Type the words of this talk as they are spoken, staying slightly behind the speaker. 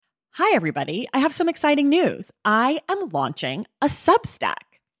Hi, everybody. I have some exciting news. I am launching a Substack.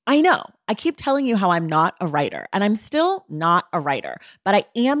 I know, I keep telling you how I'm not a writer, and I'm still not a writer, but I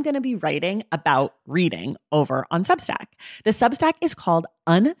am going to be writing about reading over on Substack. The Substack is called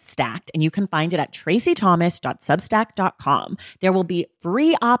Unstacked, and you can find it at traceythomas.substack.com. There will be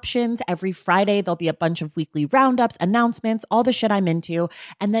free options every Friday. There'll be a bunch of weekly roundups, announcements, all the shit I'm into.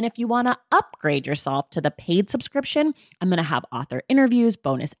 And then if you want to upgrade yourself to the paid subscription, I'm going to have author interviews,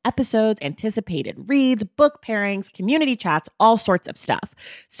 bonus episodes, anticipated reads, book pairings, community chats, all sorts of stuff.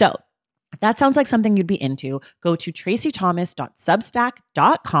 So if that sounds like something you'd be into, go to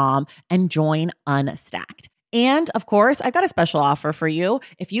traceythomas.substack.com and join Unstacked. And of course, I've got a special offer for you.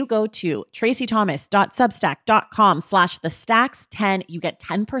 If you go to traceythomas.substack.com/thestacks10, you get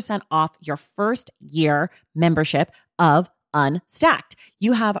 10% off your first year membership of Unstacked.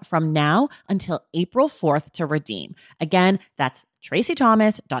 You have from now until April 4th to redeem. Again, that's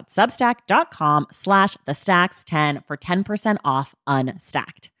traceythomas.substack.com/thestacks10 for 10% off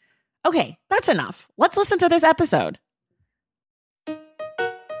Unstacked. Okay, that's enough. Let's listen to this episode.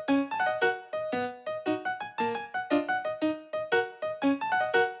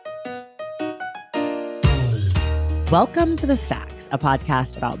 Welcome to The Stacks, a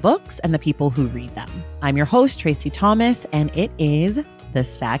podcast about books and the people who read them. I'm your host, Tracey Thomas, and it is The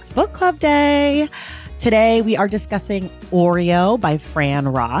Stacks Book Club Day. Today, we are discussing Oreo by Fran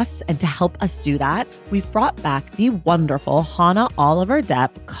Ross. And to help us do that, we've brought back the wonderful Hannah Oliver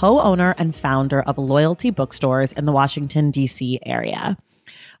Depp, co-owner and founder of Loyalty Bookstores in the Washington, D.C. area.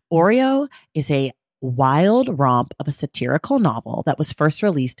 Oreo is a wild romp of a satirical novel that was first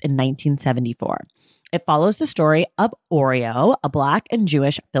released in 1974. It follows the story of Oreo, a Black and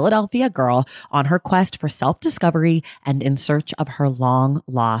Jewish Philadelphia girl on her quest for self-discovery and in search of her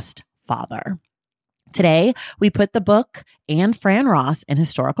long-lost father. Today, we put the book and Fran Ross in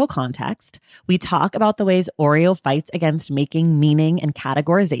historical context. We talk about the ways Oreo fights against making meaning and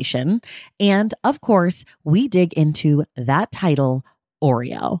categorization. And of course, we dig into that title,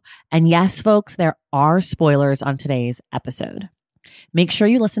 Oreo. And yes, folks, there are spoilers on today's episode. Make sure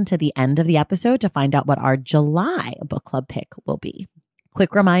you listen to the end of the episode to find out what our July book club pick will be.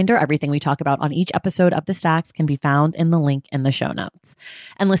 Quick reminder, everything we talk about on each episode of The Stacks can be found in the link in the show notes.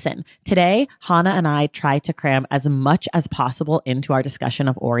 And listen, today, Hannah and I try to cram as much as possible into our discussion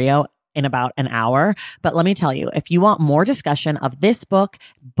of Oreo in about an hour. But let me tell you, if you want more discussion of this book,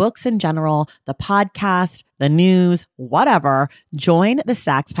 books in general, the podcast, the news, whatever, join the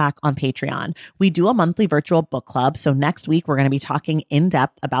Stacks Pack on Patreon. We do a monthly virtual book club. So next week, we're going to be talking in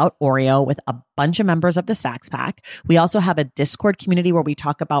depth about Oreo with a bunch of members of the Stacks Pack. We also have a Discord community where we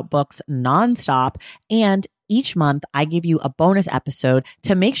talk about books nonstop. And each month, I give you a bonus episode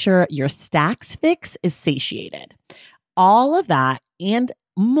to make sure your Stacks fix is satiated. All of that and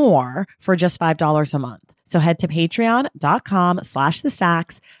more for just $5 a month. So head to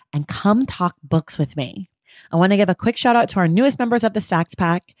patreon.com/thestacks and come talk books with me. I want to give a quick shout out to our newest members of the Stacks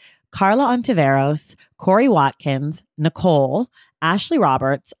Pack, Carla Ontiveros, Corey Watkins, Nicole, Ashley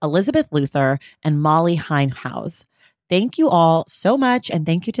Roberts, Elizabeth Luther, and Molly Heinhaus. Thank you all so much. And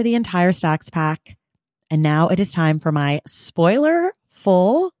thank you to the entire Stacks Pack. And now it is time for my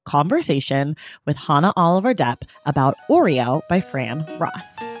spoiler-full conversation with Hannah Oliver Depp about Oreo by Fran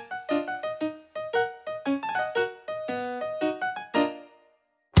Ross.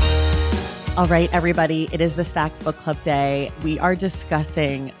 All right, everybody, it is the Stacks Book Club Day. We are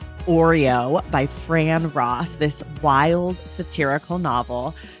discussing Oreo by Fran Ross, this wild satirical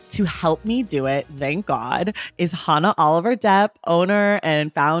novel. To help me do it, thank God, is Hannah Oliver Depp, owner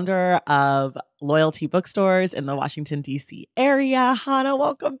and founder of Loyalty Bookstores in the Washington, D.C. area. Hannah,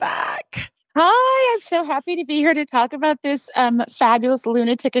 welcome back. Hi, I'm so happy to be here to talk about this fabulous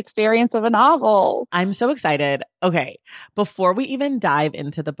lunatic experience of a novel. I'm so excited. Okay, before we even dive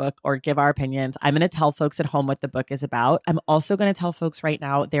into the book or give our opinions, I'm going to tell folks at home what the book is about. I'm also going to tell folks right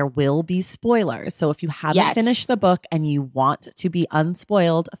now there will be spoilers. So if you haven't finished the book and you want to be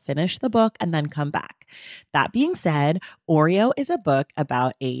unspoiled, finish the book and then come back. That being said, Oreo is a book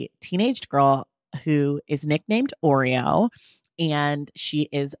about a teenage girl who is nicknamed Oreo. And she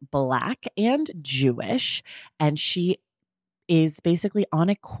is Black and Jewish, and she is basically on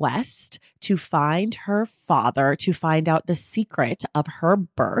a quest to find her father, to find out the secret of her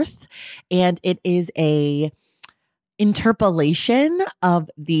birth. And it is a interpolation of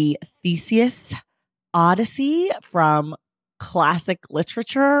the Theseus Odyssey from classic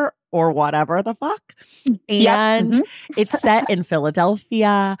literature or whatever the fuck. And it's set in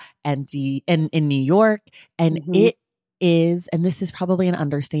Philadelphia and in New York. And it is, and this is probably an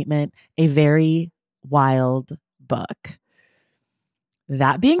understatement, a very wild book.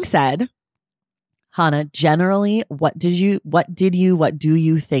 That being said, Hannah, generally, what do you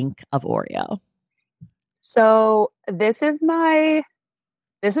think of Oreo? So this is the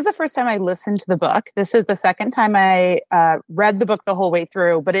first time I listened to the book. This is the second time I read the book the whole way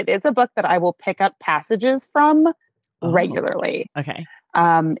through, but it is a book that I will pick up passages from regularly. Okay.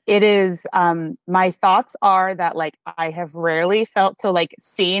 It is, my thoughts are that like I have rarely felt so like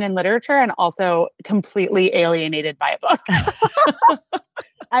seen in literature and also completely alienated by a book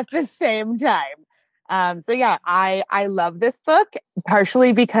at the same time. So yeah, I love this book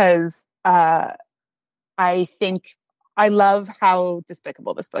partially because I think I love how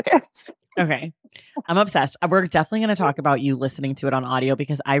despicable this book is. Okay. I'm obsessed. We're definitely going to talk about you listening to it on audio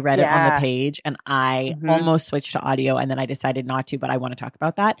because I read it on the page and I almost switched to audio and then I decided not to, but I want to talk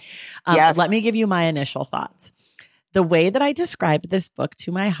about that. Yes. Let me give you my initial thoughts. The way that I described this book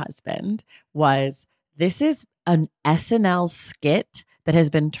to my husband was this is an SNL skit that has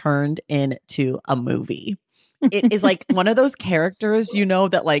been turned into a movie. It is like one of those characters, you know,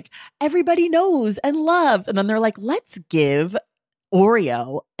 that like everybody knows and loves. And then they're like, let's give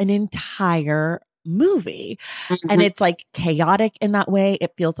Oreo an entire movie. And it's like chaotic in that way.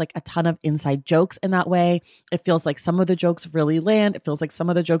 It feels like a ton of inside jokes in that way. It feels like some of the jokes really land. It feels like some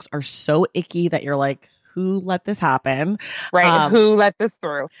of the jokes are so icky that you're like, who let this happen? Right. Who let this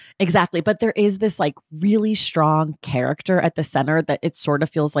through? Exactly. But there is this like really strong character at the center that it sort of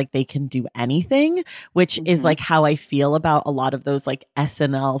feels like they can do anything, which is like how I feel about a lot of those like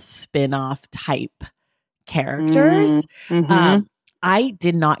SNL spin-off type characters. I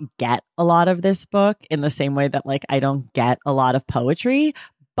did not get a lot of this book in the same way that like I don't get a lot of poetry,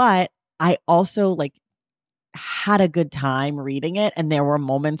 but I also like had a good time reading it. And there were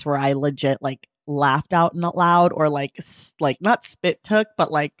moments where I legit like laughed out loud or like not spit took,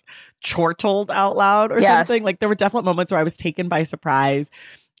 but like chortled out loud or something. Like there were definite moments where I was taken by surprise.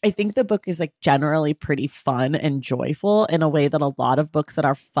 I think the book is like generally pretty fun and joyful in a way that a lot of books that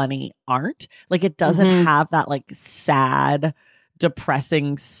are funny aren't. Like it doesn't have that like sad,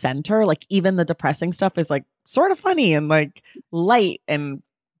 depressing center. Like even the depressing stuff is like sort of funny and like light and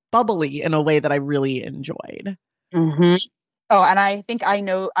bubbly in a way that I really enjoyed. Oh, and I think I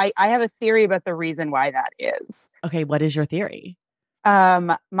know, I have a theory about the reason why that is. Okay, what is your theory?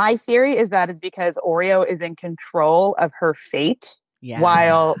 My theory is that it's because Oreo is in control of her fate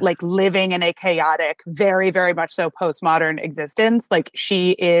while like living in a chaotic, very, very much so postmodern existence. Like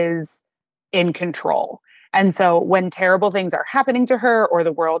she is in control. And so when terrible things are happening to her or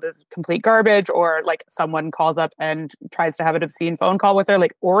the world is complete garbage or like someone calls up and tries to have an obscene phone call with her,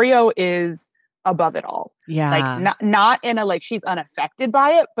 like Oreo is above it all. Yeah. Like not in a like she's unaffected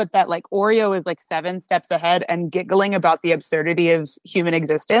by it, but that like Oreo is like 7 steps ahead and giggling about the absurdity of human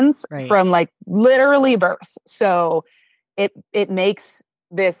existence from like literally birth. So it makes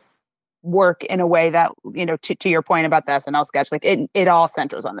this work in a way that, you know, to your point about the SNL sketch, like it all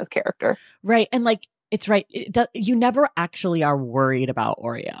centers on this character. Right. And like it's right. You never actually are worried about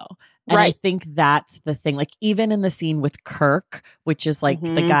Oreo. And I think that's the thing. Like even in the scene with Kirk, which is like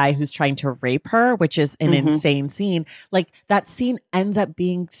the guy who's trying to rape her, which is an insane scene. Like that scene ends up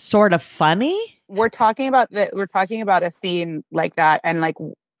being sort of funny. We're talking about a scene like that. And like,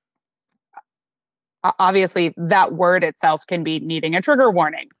 obviously that word itself can be needing a trigger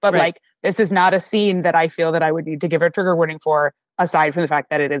warning, but like, this is not a scene that I feel that I would need to give a trigger warning for, aside from the fact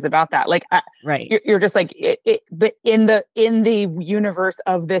that it is about that. Like, you're just like, but in the universe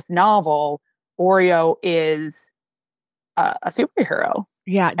of this novel, Oreo is a superhero.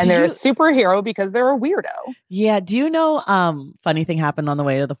 Yeah. And they're a superhero because they're a weirdo. Yeah. Do you know, funny thing happened on the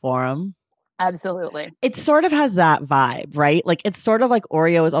way to the forum? Absolutely. It sort of has that vibe, right? Like it's sort of like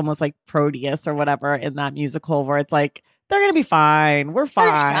Oreo is almost like Proteus or whatever in that musical where it's like, they're going to be fine. We're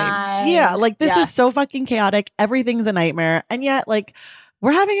fine. Yeah. Like this is so fucking chaotic. Everything's a nightmare. And yet like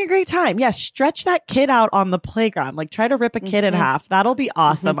we're having a great time. Yeah. Stretch that kid out on the playground. Like try to rip a kid in half. That'll be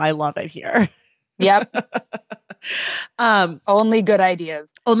awesome. I love it here. Yep. Only good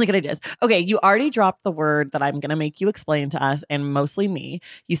ideas. Only good ideas. Okay. You already dropped the word that I'm going to make you explain to us and mostly me.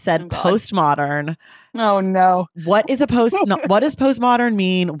 You said postmodern. Oh no. What does postmodern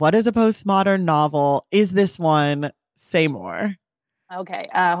mean? What is a postmodern novel? Is this one? Say more. Okay.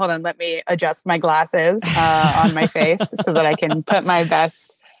 Hold on. Let me adjust my glasses on my face so that I can put my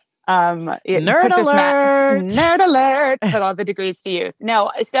best. Nerd alert. Nerd alert. Put all the degrees to use.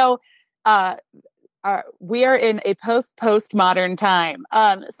 No. So we are in a postmodern time.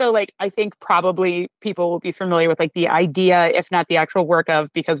 So like, I think probably people will be familiar with like the idea, if not the actual work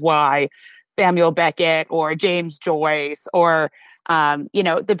of Because Why, Samuel Beckett or James Joyce or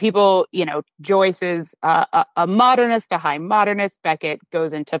The people, Joyce is a modernist, a high modernist. Beckett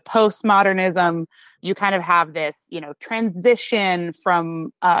goes into postmodernism. You kind of have this, transition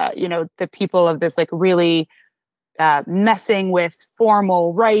from, the people of this like really messing with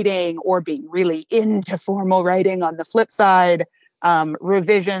formal writing or being really into formal writing on the flip side.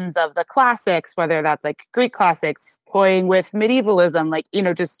 Revisions of the classics, whether that's like Greek classics, toying with medievalism, like,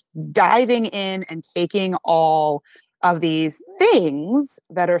 just diving in and taking all of these things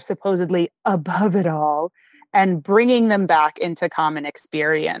that are supposedly above it all and bringing them back into common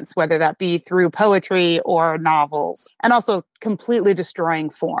experience, whether that be through poetry or novels, and also completely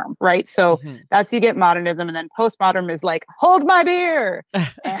destroying form, right? So that's, you get modernism, and then postmodern is like, hold my beer.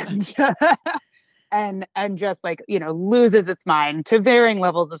 And and just like, loses its mind to varying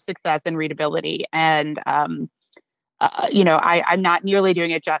levels of success and readability. And, I'm not nearly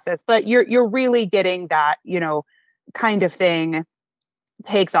doing it justice, but you're really getting that, kind of thing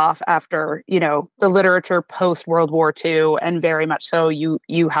takes off after, the literature post World War II. And very much so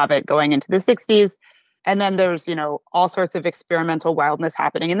you have it going into the 60s. And then there's, all sorts of experimental wildness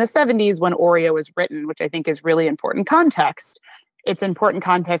happening in the 70s when Oreo is written, which I think is really important context. It's important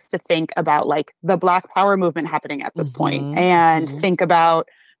context to think about like the Black Power movement happening at this point, and think about,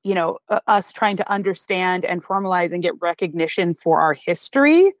 us trying to understand and formalize and get recognition for our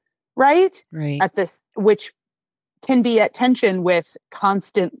history, right? At this, which can be at tension with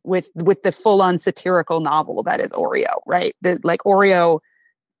the full-on satirical novel that is Oreo, right? Oreo,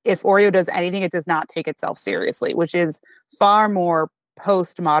 if Oreo does anything, it does not take itself seriously, which is far more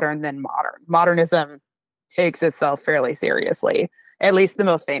postmodern than modern. Modernism takes itself fairly seriously, at least the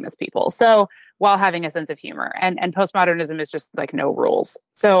most famous people. So while having a sense of humor, and postmodernism is just like no rules.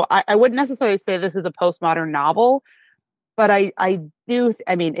 So I wouldn't necessarily say this is a postmodern novel, but I do,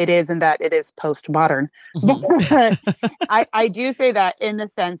 it is in that it is postmodern. I do say that in the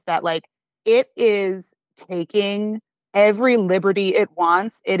sense that like it is taking every liberty it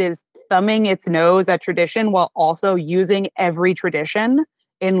wants. It is thumbing its nose at tradition while also using every tradition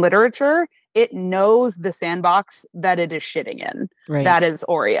in literature. It knows the sandbox that it is shitting in. Right. That is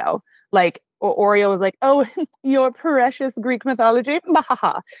Oreo. Like Oreo is like, oh, your precious Greek mythology.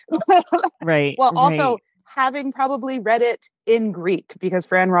 Right. Well, also having probably read it in Greek, because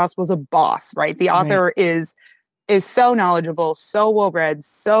Fran Ross was a boss, right? The author is so knowledgeable, so well read,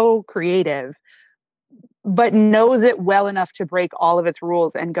 so creative, but knows it well enough to break all of its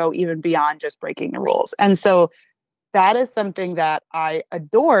rules and go even beyond just breaking the rules. And so that is something that I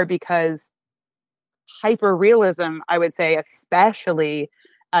adore, because hyper-realism, I would say, especially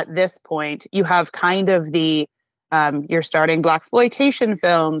at this point, you have kind of the, you're starting blaxploitation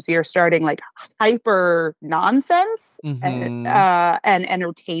films, you're starting like hyper nonsense and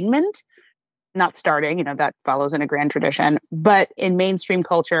entertainment, not starting, that follows in a grand tradition, but in mainstream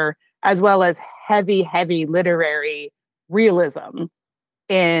culture, as well as heavy, heavy literary realism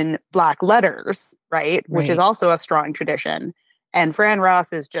in Black letters, right? Which is also a strong tradition. And Fran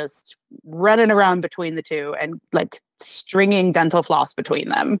Ross is just running around between the two and like stringing dental floss between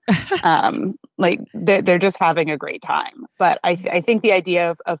them. Like they're just having a great time. But I think the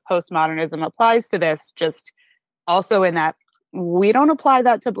idea of postmodernism applies to this, just also in that we don't apply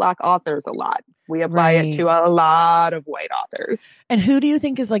that to Black authors a lot. We apply it to a lot of white authors. And who do you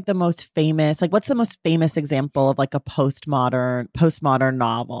think is like the most famous? Like, what's the most famous example of like a postmodern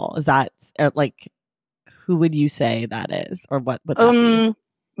novel? Is that like, who would you say that is, or what would that be?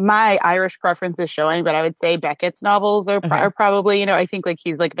 My Irish preference is showing, but I would say Beckett's novels are probably, I think like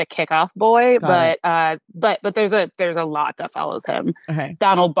he's like the kickoff boy, but there's a lot that follows him. Okay.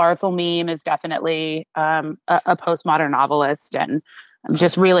 Donald Barthelmeme is definitely a postmodern novelist, and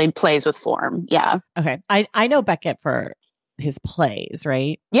just really plays with form. Yeah. Okay. I know Beckett for his plays,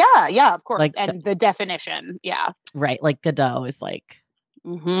 right? Yeah, of course. Like and the definition. Yeah. Right. Like Godot is like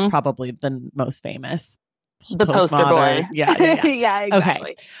probably the most famous. The poster boy. Yeah. Yeah,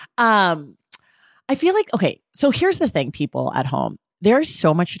 exactly. Okay. I feel like, so here's the thing, people at home. There's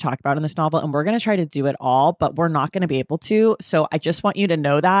so much to talk about in this novel, and we're going to try to do it all, but we're not going to be able to. So I just want you to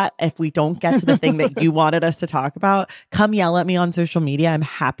know that if we don't get to the thing that you wanted us to talk about, come yell at me on social media. I'm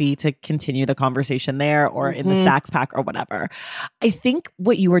happy to continue the conversation there or in the Stacks Pack or whatever. I think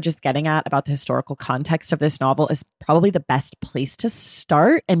what you were just getting at about the historical context of this novel is probably the best place to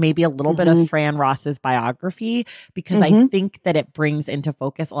start, and maybe a little bit of Fran Ross's biography, because I think that it brings into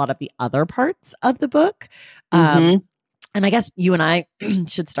focus a lot of the other parts of the book. And I guess you and I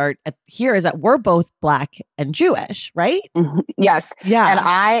should start here is that we're both Black and Jewish, right? Yes. Yeah. And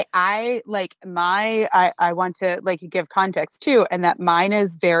I like I want to like give context too. And that mine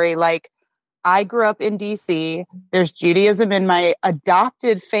is very like I grew up in DC. There's Judaism in my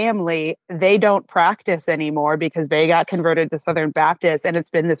adopted family. They don't practice anymore because they got converted to Southern Baptist. And it's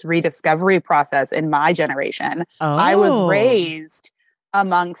been this rediscovery process in my generation. Oh. I was raised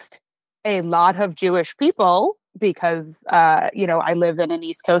amongst a lot of Jewish people because, I live in an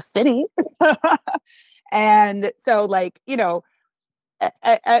East Coast city. And so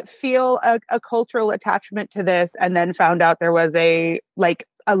I feel a cultural attachment to this, and then found out there was a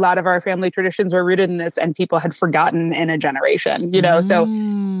lot of our family traditions were rooted in this and people had forgotten in a generation, so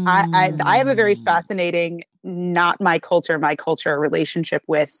I have a very fascinating, not my culture relationship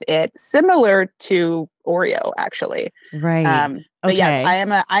with it, similar to Oreo, actually. Right. But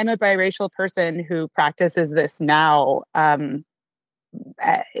yes, I'm a biracial person who practices this now,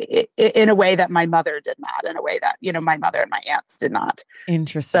 in a way that my mother did not, in a way that, my mother and my aunts did not.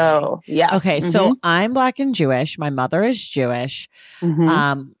 Interesting. So, yes. Okay. So I'm Black and Jewish. My mother is Jewish.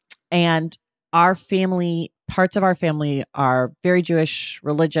 And our family, parts of our family are very Jewish,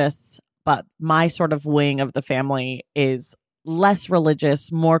 religious, but my sort of wing of the family is less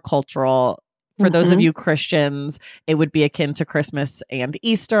religious, more cultural. For those of you Christians, it would be akin to Christmas and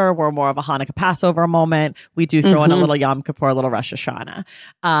Easter. We're more of a Hanukkah Passover moment. We do throw in a little Yom Kippur, a little Rosh Hashanah.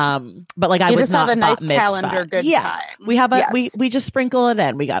 But I you was just not have a nice mitzvah. calendar good time. We have we just sprinkle it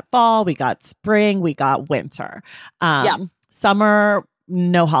in. We got fall, we got spring, we got winter. Summer,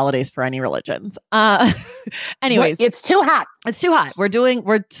 no holidays for any religions. Anyways, it's too hot. It's too hot.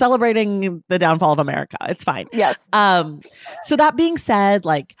 We're celebrating the downfall of America. It's fine. Yes. So that being said,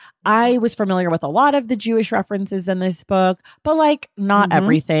 I was familiar with a lot of the Jewish references in this book, but not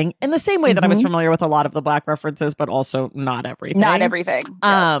everything. In the same way that I was familiar with a lot of the Black references, but also not everything. Not everything.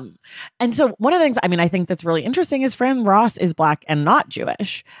 Yes. And so one of the things, I think that's really interesting is Fran Ross is Black and not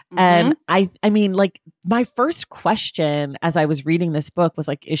Jewish. And I mean, my first question as I was reading this book was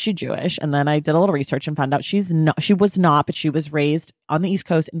is she Jewish? And then I did a little research and found out she was not, but she was raised on the East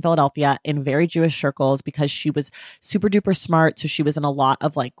Coast in Philadelphia in very Jewish circles because she was super duper smart. So she was in a lot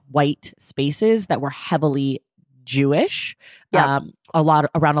of white spaces that were heavily Jewish, around a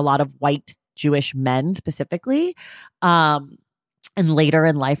lot of white Jewish men specifically. And later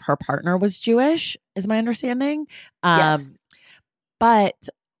in life, her partner was Jewish, is my understanding. Yes. But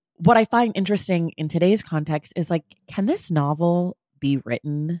what I find interesting in today's context is can this novel be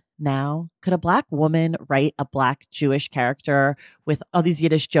written now? Could a Black woman write a Black Jewish character with all these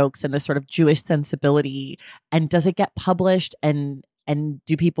Yiddish jokes and this sort of Jewish sensibility? And does it get published and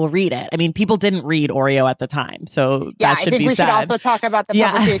do people read it? I mean, people didn't read Oreo at the time, so that should be said. I think we should also talk about the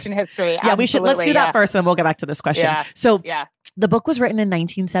publication history. Yeah, we should. Let's do that first, and then we'll get back to this question. Yeah. The book was written in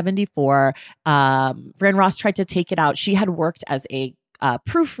 1974. Fran Ross tried to take it out. She had worked as a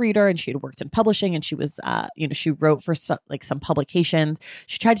proofreader, and she had worked in publishing, and she was, she wrote for some publications.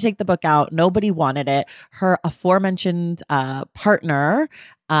 She tried to take the book out. Nobody wanted it. Her aforementioned partner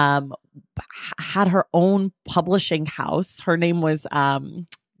had her own publishing house. Her name was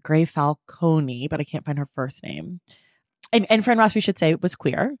Gray Falcone, but I can't find her first name. And Fran Ross, we should say, was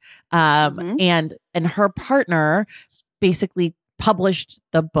queer. And her partner basically published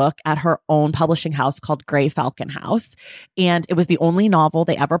the book at her own publishing house called Gray Falcon House. And it was the only novel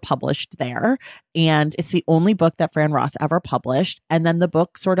they ever published there. And it's the only book that Fran Ross ever published. And then the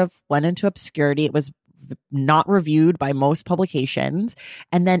book sort of went into obscurity. It was not reviewed by most publications.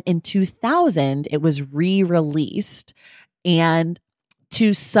 And then in 2000, it was re-released. And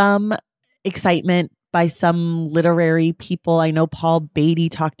to some excitement by some literary people. I know Paul Beatty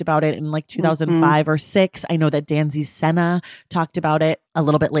talked about it in 2005 or 6. I know that Danzy Senna talked about it a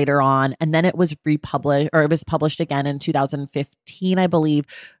little bit later on. And then it was republished, or it was published again in 2015, I believe,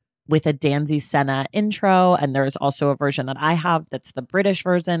 with a Danzy Senna intro. And there's also a version that I have that's the British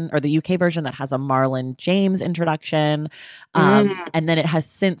version, or the UK version, that has a Marlon James introduction. And then it has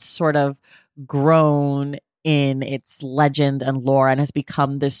since sort of grown in its legend and lore and has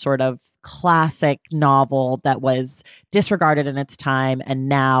become this sort of classic novel that was disregarded in its time and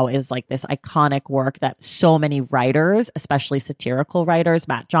now is this iconic work that so many writers, especially satirical writers,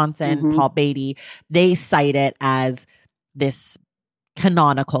 Matt Johnson, Paul Beatty, they cite it as this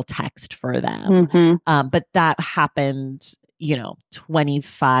canonical text for them. But that happened,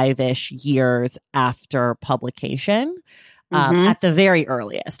 25-ish years after publication, at the very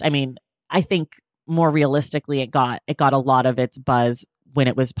earliest. I mean, I think more realistically, it got a lot of its buzz when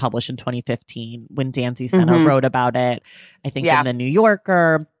it was published in 2015, when Danzy Senna wrote about it. I think in the New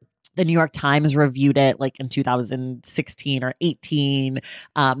Yorker. The New York Times reviewed it in 2016 or 18.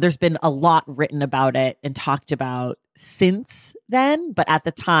 There's been a lot written about it and talked about since then. But at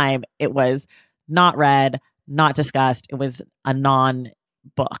the time, it was not read, not discussed. It was a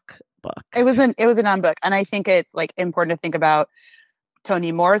non-book. book. It was a non-book. And I think it's like important to think about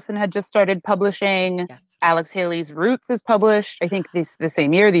Toni Morrison had just started publishing. Yes. Alex Haley's Roots is published, I think the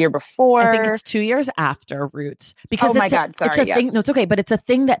same year, the year before. I think it's 2 years after Roots. Because my God, sorry. It's a thing. No, it's okay. But it's a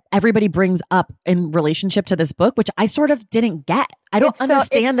thing that everybody brings up in relationship to this book, which I sort of didn't get. I don't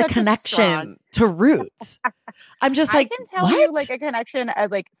understand the connection to Roots. I'm just like, I can tell you like a connection as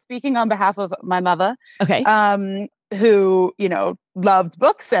like speaking on behalf of my mother. Okay. Who, loves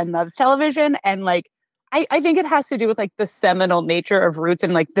books and loves television. And like, I think it has to do with like the seminal nature of Roots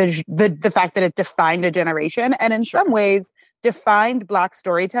and like the fact that it defined a generation. And in some ways defined Black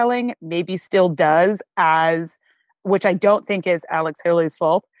storytelling, maybe still does, which I don't think is Alex Haley's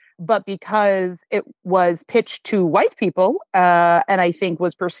fault, but because it was pitched to white people, and I think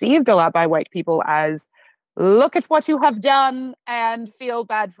was perceived a lot by white people as, look at what you have done and feel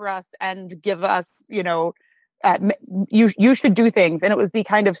bad for us and give us, you should do things. And it was the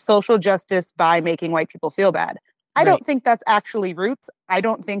kind of social justice by making white people feel bad. I don't think that's actually Roots. I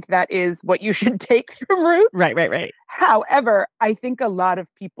don't think that is what you should take from Roots. Right. However, I think a lot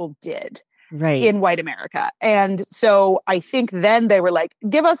of people did in white America. And so I think then they were like,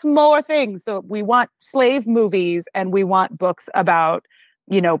 give us more things. So we want slave movies and we want books about,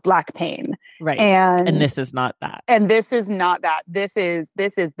 Black pain. Right. And this is not that. And this is not that. This is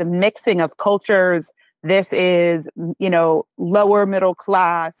the mixing of cultures. This is, lower middle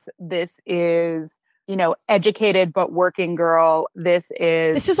class. This is, educated but working girl. This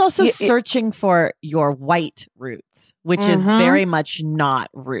is also searching for your white roots, which is very much not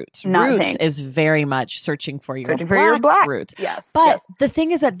Roots. Roots is very much searching for your black roots. Yes. But the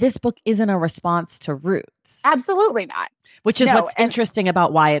thing is that this book isn't a response to Roots. Absolutely not. Which is what's interesting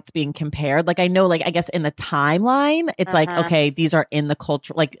about why it's being compared. Like, I know, like, I guess in the timeline, it's like, okay, these are in the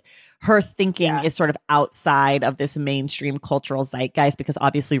culture. Like, her thinking is sort of outside of this mainstream cultural zeitgeist because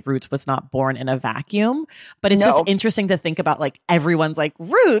obviously Roots was not born in a vacuum. But it's just interesting to think about, like, everyone's like,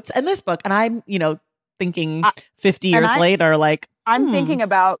 Roots and this book. And I'm, thinking 50 years later, like, I'm thinking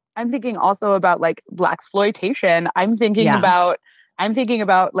also about like Blaxploitation. I'm thinking about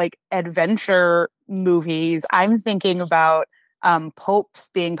like adventure movies. I'm thinking about pulps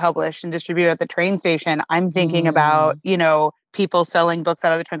being published and distributed at the train station. I'm thinking about, people selling books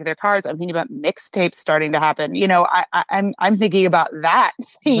out of the trunk of their cars. I'm thinking about mixtapes starting to happen. I'm thinking about that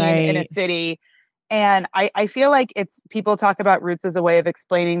scene in a city. And I feel like people talk about Roots as a way of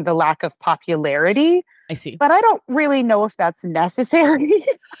explaining the lack of popularity. I see. But I don't really know if that's necessary.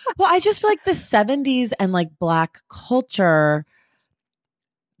 Well, I just feel like the 70s and like Black culture,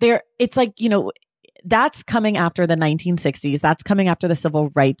 it's like, that's coming after the 1960s. That's coming after the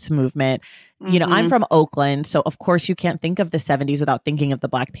civil rights movement. I'm from Oakland, so of course you can't think of the 70s without thinking of the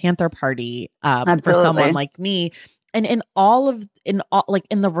Black Panther Party for someone like me. And in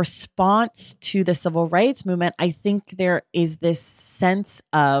the response to the civil rights movement, I think there is this sense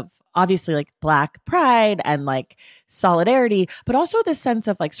of obviously like Black pride and like solidarity, but also this sense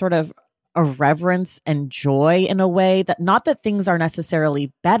of like sort of a reverence and joy in a way that not that things are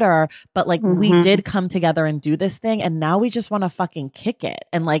necessarily better, but like we did come together and do this thing and now we just want to fucking kick it.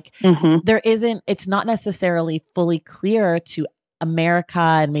 And like it's not necessarily fully clear to America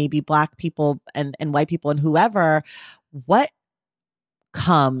and maybe Black people and white people and whoever what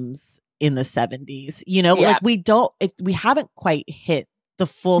comes in the 70s, like we haven't quite hit the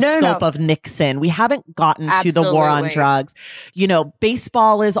full scope of Nixon. We haven't gotten to the war on drugs.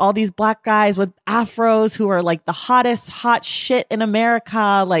 Baseball is all these Black guys with afros who are like the hottest hot shit in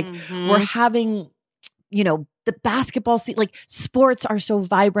America. Like we're having, the basketball scene, like sports are so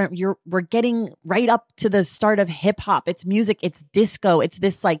vibrant. We're getting right up to the start of hip hop. It's music, it's disco. It's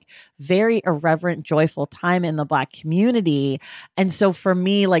this like very irreverent, joyful time in the Black community. And so for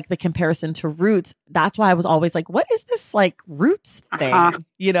me, like the comparison to Roots, that's why I was always like, what is this like Roots thing? I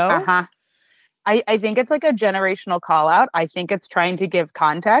think it's like a generational call out. I think it's trying to give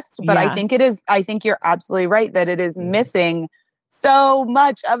context, but I think you're absolutely right that it is missing so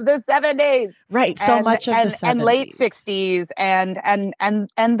much of the 70s. Right. So much of the 70s. And late 60s and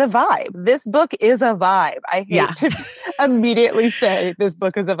the vibe. This book is a vibe. I hate to immediately say this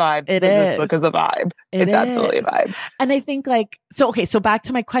book is a vibe. This book is a vibe. It's absolutely a vibe. And I think like, so back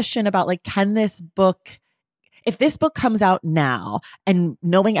to my question about like, if this book comes out now and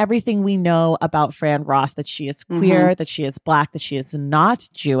knowing everything we know about Fran Ross, that she is queer, that she is Black, that she is not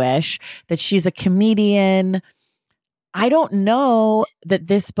Jewish, that she's a comedian, I don't know that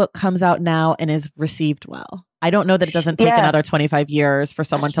this book comes out now and is received well. I don't know that it doesn't take another 25 years for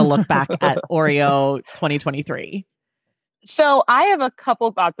someone to look back at Oreo 2023. So I have a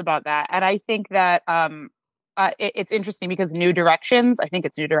couple thoughts about that. And I think that it's interesting because New Directions, I think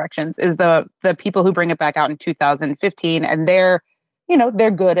it's New Directions, is the people who bring it back out in 2015, and they're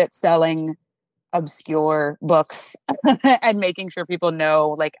good at selling obscure books and making sure people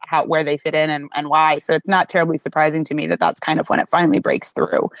know like where they fit in and why. So it's not terribly surprising to me that that's kind of when it finally breaks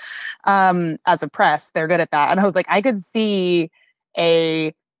through. As a press, they're good at that. And I was like, I could see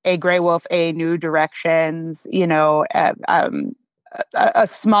a Grey Wolf, a New Directions, a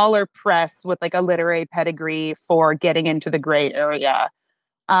smaller press with like a literary pedigree for getting into the gray area,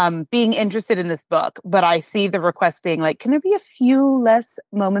 being interested in this book. But I see the request being like, can there be a few less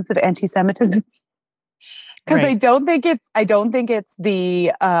moments of anti-Semitism? Because I don't think it's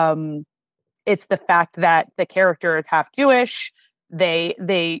the it's the fact that the character is half Jewish. They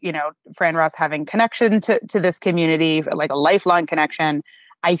Fran Ross having connection to this community, like a lifelong connection.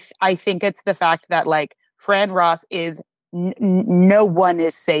 I think it's the fact that like Fran Ross is no one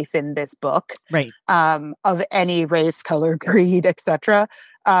is safe in this book, right? Of any race, color, creed, etc.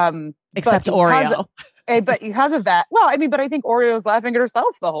 Except Oreo. But because of that, well, I mean, but I think Oreo's laughing at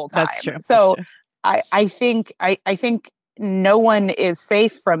herself the whole time. That's true. So That's true. I think no one is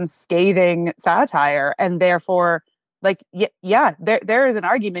safe from scathing satire, and therefore, like, there is an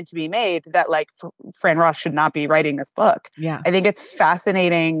argument to be made that like Fran Ross should not be writing this book. Yeah, I think it's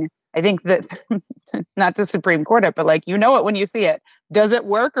fascinating. I think that not to Supreme Court it, but like it when you see it. Does it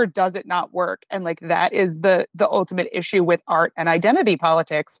work or does it not work? And like that is the ultimate issue with art and identity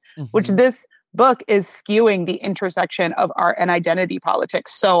politics, which this book is skewing the intersection of art and identity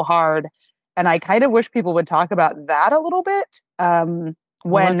politics so hard. And I kind of wish people would talk about that a little bit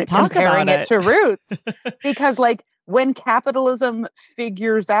when comparing it to Roots. Because like when capitalism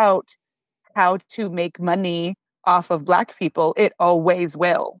figures out how to make money off of Black people, it always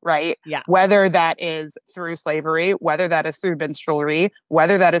will, right? Yeah. Whether that is through slavery, whether that is through minstrelsy,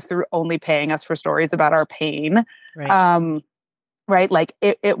 whether that is through only paying us for stories about our pain. Right. Right? Like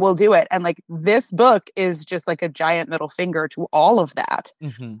it will do it. And like this book is just like a giant middle finger to all of that.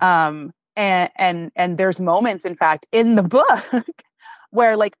 And there's moments, in fact, in the book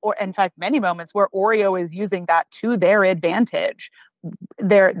where like, or in fact, many moments where Oreo is using that to their advantage.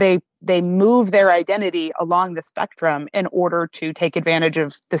 They move their identity along the spectrum in order to take advantage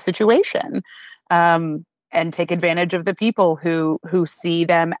of the situation, and take advantage of the people who see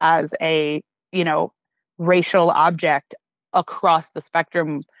them as a racial object across the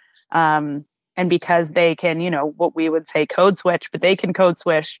spectrum. And because they can, what we would say code switch, but they can code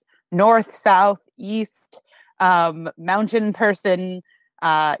switch north, south, east, mountain person,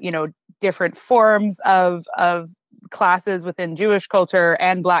 different forms of classes within Jewish culture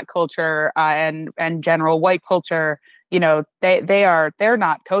and Black culture, and general white culture. They're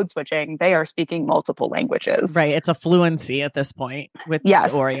not code switching. They are speaking multiple languages. Right. It's a fluency at this point with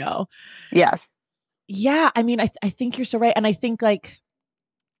Oreo. Yes. Yeah. I mean, I think you're so right. And I think like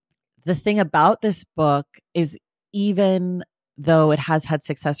the thing about this book is, even though it has had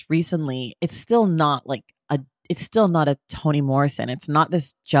success recently, it's still not a Toni Morrison. It's not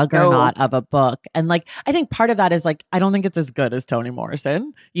this juggernaut of a book. And like, I think part of that is like, I don't think it's as good as Toni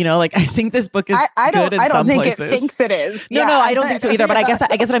Morrison. Like, I think this book is good in some places. I don't think it thinks it is. No, I don't think so either. But I guess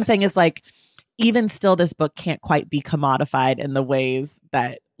what I'm saying is like, even still, this book can't quite be commodified in the ways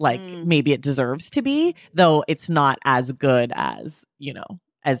that like maybe it deserves to be, though it's not as good as,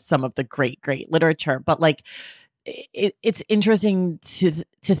 as some of the great literature. But like, it's interesting to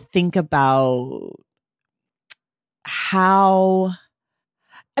think about how,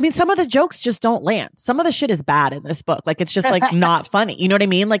 I mean, some of the jokes just don't land. Some of the shit is bad in this book. Like, it's just like not funny. You know what I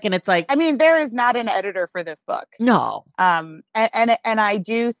mean? Like, and it's like, I mean, there is not an editor for this book. No. And I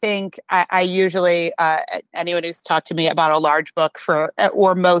do think I usually, anyone who's talked to me about a large book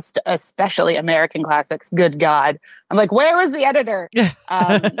or most, especially American classics, good God, I'm like, where was the editor?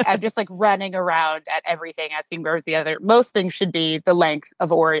 I'm just like running around at everything, asking where's the editor. Most things should be the length of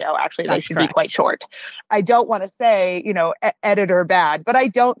Oreo. Actually, they should be quite short. I don't want to say, editor bad, but I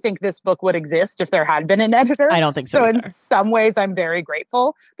don't think this book would exist if there had been an editor. I don't think so. So either. In some ways, I'm very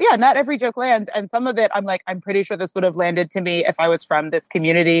grateful. But yeah, not every joke lands. And some of it, I'm like, I'm pretty sure this would have landed to me if I was from this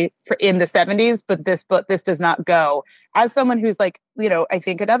community in the 70s. But this does not go. As someone who's like, I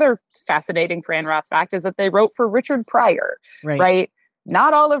think another fascinating Fran Ross fact is that they wrote for Richard Pryor, right?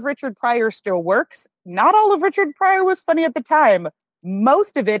 Not all of Richard Pryor still works. Not all of Richard Pryor was funny at the time.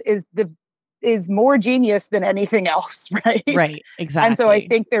 Most of it is more genius than anything else, right? Right, exactly. And so I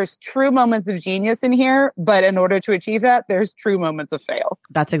think there's true moments of genius in here, but in order to achieve that, there's true moments of fail.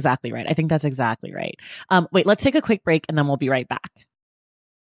 That's exactly right. I think that's exactly right. Wait, let's take a quick break and then we'll be right back.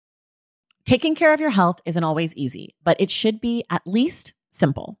 Taking care of your health isn't always easy, but it should be at least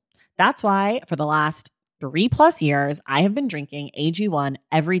simple. That's why for the last 3+ years, I have been drinking AG1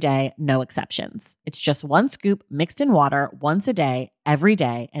 every day, no exceptions. It's just 1 scoop mixed in water once a day, every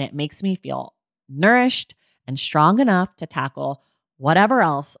day, and it makes me feel nourished and strong enough to tackle whatever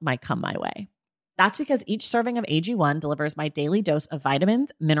else might come my way. That's because each serving of AG1 delivers my daily dose of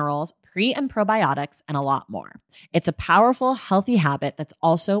vitamins, minerals, pre- and probiotics, and a lot more. It's a powerful, healthy habit that's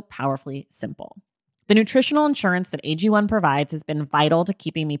also powerfully simple. The nutritional insurance that AG1 provides has been vital to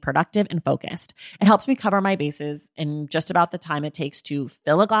keeping me productive and focused. It helps me cover my bases in just about the time it takes to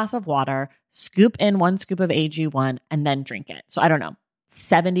fill a glass of water, scoop in 1 scoop of AG1, and then drink it. So I don't know,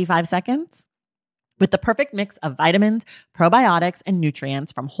 75 seconds? With the perfect mix of vitamins, probiotics, and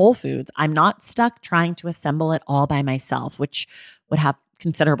nutrients from whole foods, I'm not stuck trying to assemble it all by myself, which would have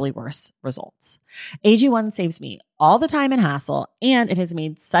considerably worse results. AG1 saves me all the time and hassle, and it has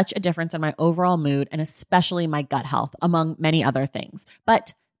made such a difference in my overall mood and especially my gut health, among many other things.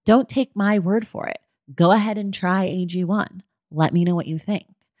 But don't take my word for it. Go ahead and try AG1. Let me know what you think.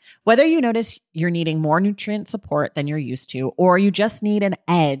 Whether you notice you're needing more nutrient support than you're used to, or you just need an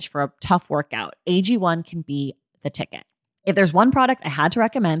edge for a tough workout, AG1 can be the ticket. If there's one product I had to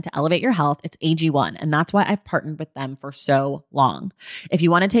recommend to elevate your health, it's AG1, and that's why I've partnered with them for so long. If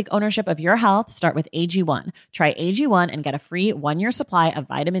you want to take ownership of your health, start with AG1. Try AG1 and get a free 1-year supply of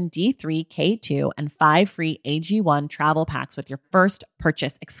vitamin D3, K2, and 5 free AG1 travel packs with your first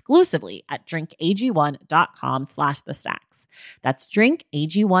purchase exclusively at drinkag1.com/thestacks. That's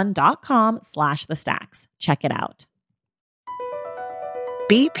drinkag1.com/thestacks. Check it out.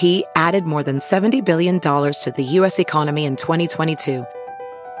 BP added more than $70 billion to the U.S. economy in 2022.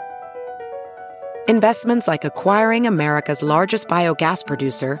 Investments like acquiring America's largest biogas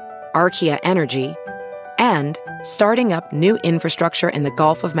producer, Archaea Energy, and starting up new infrastructure in the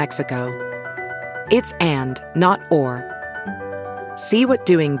Gulf of Mexico. It's and, not or. See what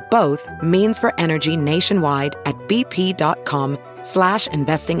doing both means for energy nationwide at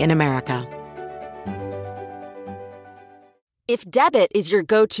bp.com/investing in America. If debit is your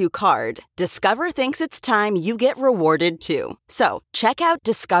go-to card, Discover thinks it's time you get rewarded too. So, check out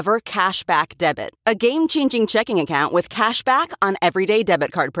Discover Cashback Debit, a game-changing checking account with cashback on everyday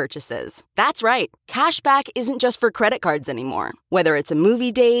debit card purchases. That's right, cashback isn't just for credit cards anymore. Whether it's a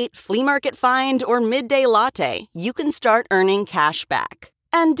movie date, flea market find, or midday latte, you can start earning cash back.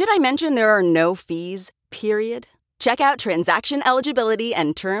 And did I mention there are no fees, period? Check out transaction eligibility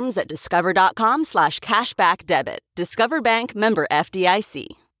and terms at discover.com/cashbackdebit. Discover Bank, member FDIC.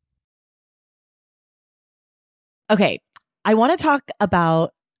 Okay, I want to talk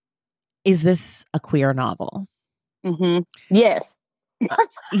about, is this a queer novel? Mm-hmm. Yes.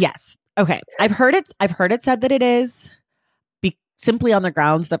 Yes. Okay. I've heard it said that it is, simply on the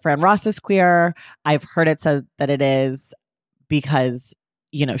grounds that Fran Ross is queer. I've heard it said that it is because,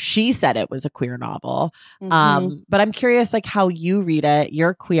 you know, she said it was a queer novel. Mm-hmm. But I'm curious, like, how you read it.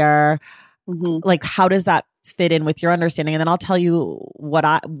 You're queer. Mm-hmm. Like, how does that fit in with your understanding? And then I'll tell you what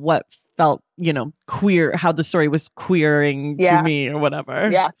felt, you know, queer, how the story was queering to me or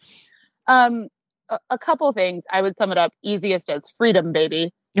whatever. Yeah. A couple things. I would sum it up easiest as freedom,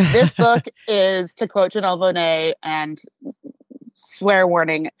 baby. This book is, to quote Janelle Monáe, and swear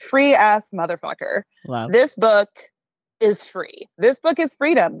warning, free ass motherfucker. Love. This book is free. This book is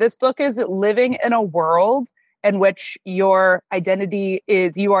freedom. This book is living in a world in which your identity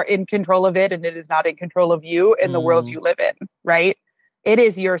is, you are in control of it and it is not in control of you in the world you live in, right? It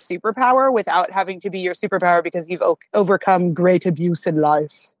is your superpower without having to be your superpower because you've overcome great abuse in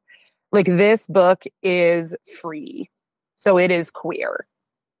life. Like, this book is free. So it is queer.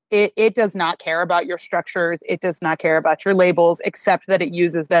 It does not care about your structures. It does not care about your labels, except that it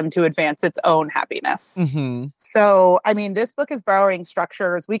uses them to advance its own happiness. Mm-hmm. So, I mean, this book is borrowing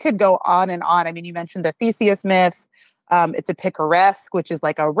structures. We could go on and on. I mean, you mentioned the Theseus myth. It's a picaresque, which is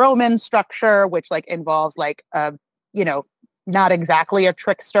like a Roman structure, which like involves like, you know, not exactly a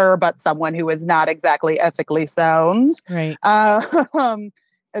trickster, but someone who is not exactly ethically sound. Right.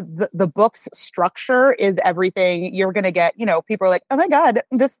 The book's structure is everything you're going to get. You know, people are like, oh my God,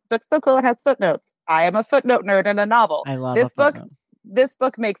 this book's so cool. It has footnotes. I am a footnote nerd in a novel. I love this book. This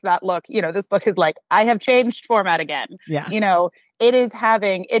book makes that look, you know, this book is like, I have changed format again. Yeah. You know, it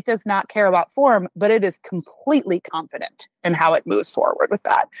does not care about form, but it is completely confident in how it moves forward with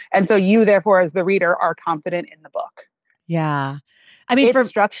that. And so you, therefore, as the reader, are confident in the book. Yeah. I mean, its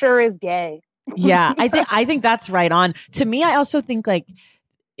structure is gay. Yeah. I think that's right on. To me, I also think like,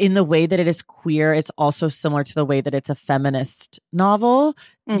 in the way that it is queer, it's also similar to the way that it's a feminist novel.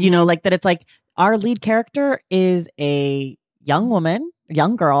 Mm-hmm. You know, like that it's like our lead character is a young woman,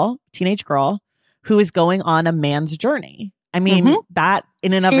 young girl, teenage girl who is going on a man's journey. I mean, that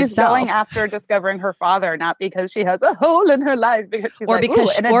in and of she's itself. She's going after discovering her father, not because she has a hole in her life, because she's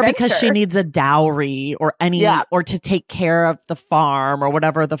because she needs a dowry or or to take care of the farm or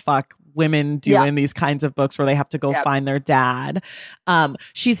whatever the fuck women do in these kinds of books where they have to go find their dad.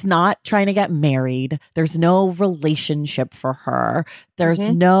 She's not trying to get married. There's no relationship for her. There's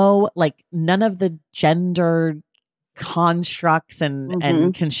no, like, none of the gender constructs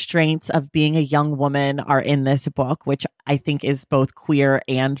and constraints of being a young woman are in this book, which I think is both queer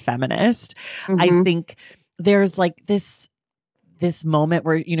and feminist. I think there's like this moment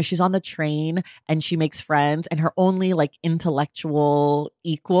where, you know, she's on the train and she makes friends and her only like intellectual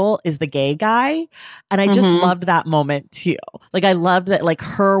equal is the gay guy. And I just loved that moment too. Like, I loved that, like,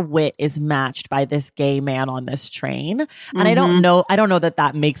 her wit is matched by this gay man on this train. And I don't know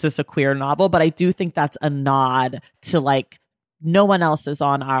that makes this a queer novel, but I do think that's a nod to, like, no one else is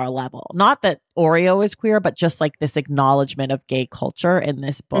on our level. Not that Oreo is queer, but just like this acknowledgement of gay culture in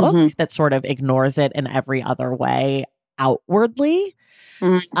this book that sort of ignores it in every other way outwardly.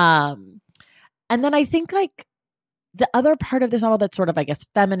 And then I think, like, the other part of this novel that's sort of, I guess,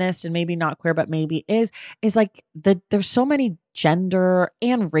 feminist and maybe not queer, but maybe is like there's so many gender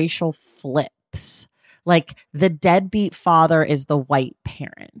and racial flips. Like, the deadbeat father is the white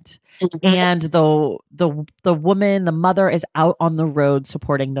parent, and the woman, the mother, is out on the road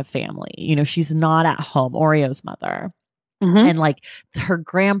supporting the family. You know, she's not at home. Oreo's mother. And like her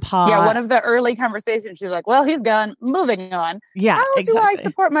grandpa. Yeah, one of the early conversations, she's like, well, he's gone, moving on. Yeah, how do I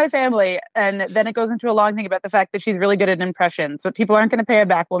support my family? And then it goes into a long thing about the fact that she's really good at impressions, but people aren't going to pay a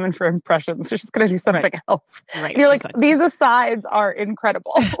black woman for impressions. They're just going to do something else. Right. And you're like, these asides are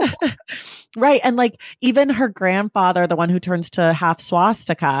incredible. Right. And like, even her grandfather, the one who turns to half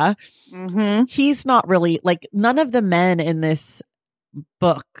swastika, he's not really, like, none of the men in this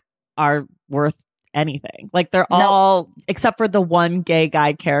book are worth anything. Like, they're all, except for the one gay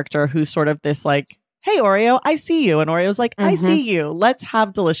guy character who's sort of this, like, hey, Oreo, I see you. And Oreo's like, I see you. Let's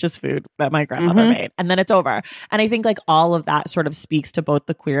have delicious food that my grandmother made. And then it's over. And I think, like, all of that sort of speaks to both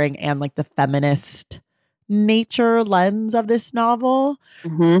the queering and, like, the feminist nature lens of this novel.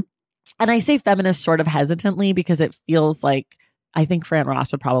 And I say feminist sort of hesitantly because it feels like, I think Fran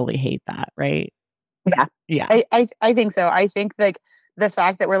Ross would probably hate that, right? Yeah. I think so. I think, like, the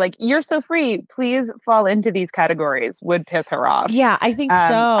fact that we're like, you're so free, please fall into these categories, would piss her off. Yeah, I think so.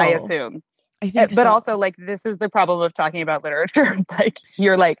 I assume. But also, like, this is the problem of talking about literature. Like,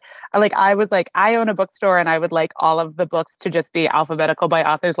 you're like I was like, I own a bookstore and I would like all of the books to just be alphabetical by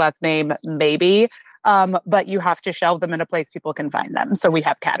author's last name, maybe. But you have to shelve them in a place people can find them. So we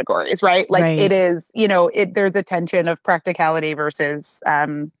have categories, right? Like, it is, you know, there's a tension of practicality versus,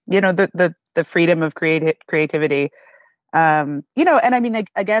 you know, the freedom of creativity. You know, and I mean, like,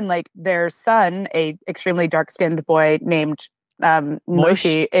 again, like, their son, a extremely dark-skinned boy named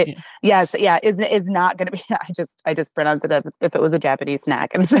Moishi, is not going to be. I just pronounce it as if it was a Japanese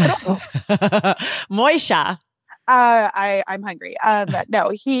snack, and Moisha. I'm hungry. No,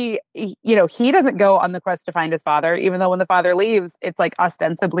 he doesn't go on the quest to find his father, even though when the father leaves, it's like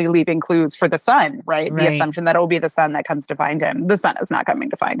ostensibly leaving clues for the son, right? The assumption that it will be the son that comes to find him. The son is not coming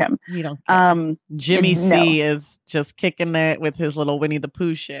to find him. You don't. Jimmy C is just kicking it with his little Winnie the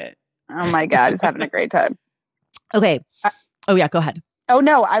Pooh shit. Oh my God, he's having a great time. Okay. Oh yeah, go ahead. Oh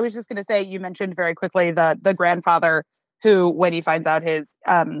no, I was just going to say, you mentioned very quickly the grandfather who, when he finds out his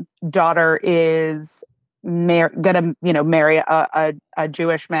daughter is gonna, you know, marry a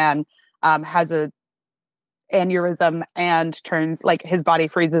Jewish man, has a aneurysm and turns, like, his body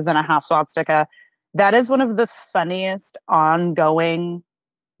freezes in a half swastika. That is one of the funniest ongoing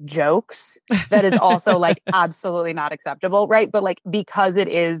jokes that is also like absolutely not acceptable, right? But, like, because it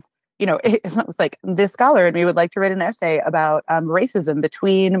is, you know, it's like, this scholar and me would like to write an essay about racism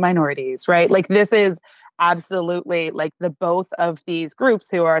between minorities, right? Like, this is absolutely, like, the both of these groups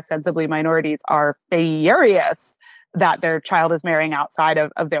who are ostensibly minorities are furious that their child is marrying outside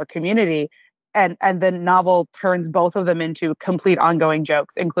of their community. And the novel turns both of them into complete ongoing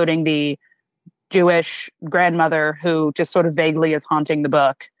jokes, including the Jewish grandmother who just sort of vaguely is haunting the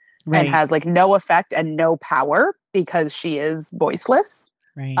book and has, like, no effect and no power because she is voiceless,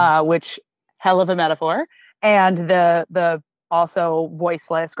 which, hell of a metaphor. And the also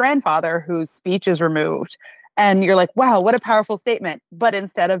voiceless grandfather whose speech is removed. And you're like, wow, what a powerful statement. But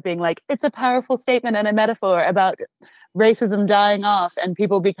instead of being like, it's a powerful statement and a metaphor about racism dying off and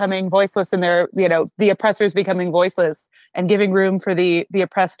people becoming voiceless and their, you know, the oppressors becoming voiceless and giving room for the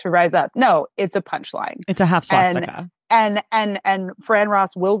oppressed to rise up. No, it's a punchline. It's a half swastika. And Fran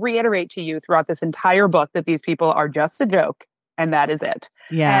Ross will reiterate to you throughout this entire book that these people are just a joke and that is it.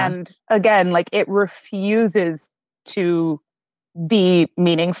 Yeah. And again, like, it refuses to be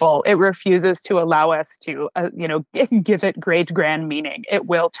meaningful. It refuses to allow us to, give it great grand meaning. It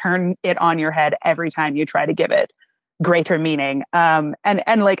will turn it on your head every time you try to give it greater meaning. And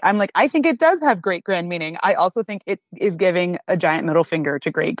I think it does have great grand meaning. I also think it is giving a giant middle finger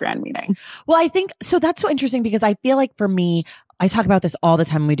to great grand meaning. Well, I think so. That's so interesting because I feel like for me, I talk about this all the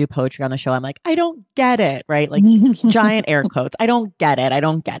time when we do poetry on the show. I'm like, I don't get it, right? Like giant air quotes. I don't get it. I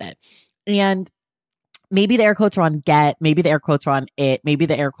don't get it. And maybe the air quotes are on get, maybe the air quotes are on it, maybe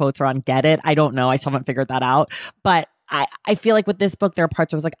the air quotes are on get it. I don't know. I still haven't figured that out. But I feel like with this book, there are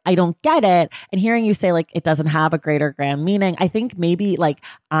parts where I was like, I don't get it. And hearing you say like, it doesn't have a greater grand meaning. I think maybe like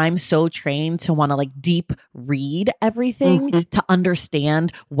I'm so trained to want to like deep read everything to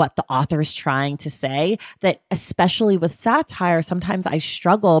understand what the author is trying to say that especially with satire, sometimes I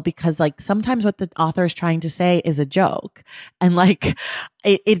struggle because like sometimes what the author is trying to say is a joke. And like,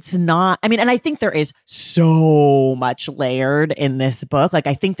 it's not, I mean, and I think there is so much layered in this book. Like,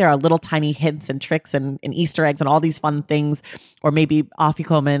 I think there are little tiny hints and tricks and Easter eggs and all these fun things, or maybe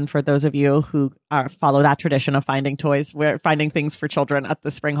afikomen for those of you who follow that tradition of finding finding things for children at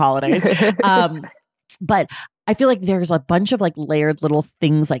the spring holidays. But I feel like there's a bunch of like layered little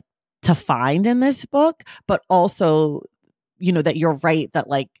things like to find in this book, but also, that you're right that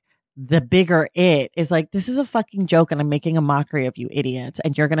like, the bigger it is like, this is a fucking joke and I'm making a mockery of you idiots.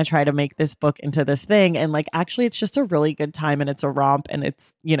 And you're going to try to make this book into this thing. And like, actually, it's just a really good time and it's a romp and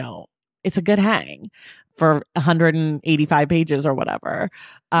it's, it's a good hang for 185 pages or whatever.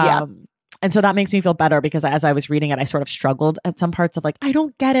 And so that makes me feel better because as I was reading it, I sort of struggled at some parts of like, I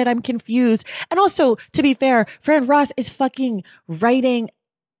don't get it. I'm confused. And also, to be fair, Fran Ross is fucking writing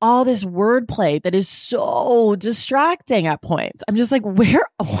all this wordplay that is so distracting at points. I'm just like,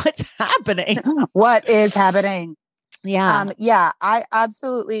 what's happening? What is happening? Yeah. I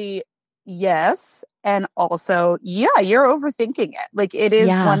absolutely, yes. And also, you're overthinking it. Like it is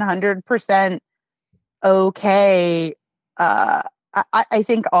 100% okay. I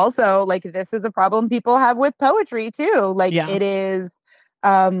think also like this is a problem people have with poetry too. Like it is,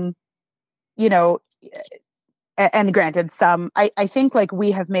 and granted, I think like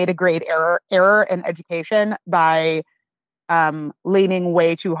we have made a great error in education by leaning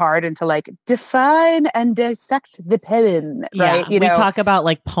way too hard into like define and dissect the poem, right? We talk about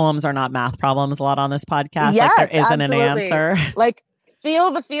like poems are not math problems a lot on this podcast. Yes, like there isn't absolutely. an answer. Like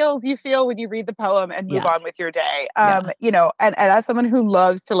feel the feels you feel when you read the poem and move on with your day. And as someone who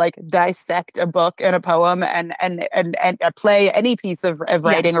loves to like dissect a book and a poem and play any piece of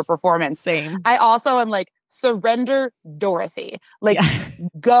writing or performance. Same. I also am like, surrender Dorothy. Like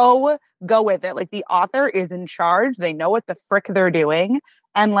go with it. Like the author is in charge. They know what the frick they're doing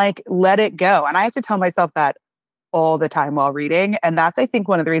and like let it go. And I have to tell myself that all the time while reading. And that's, I think,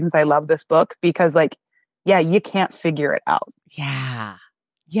 one of the reasons I love this book because like, you can't figure it out. Yeah.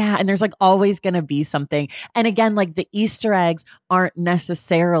 And there's like always going to be something. And again, like the Easter eggs aren't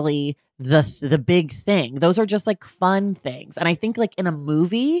necessarily the big thing. Those are just like fun things. And I think like in a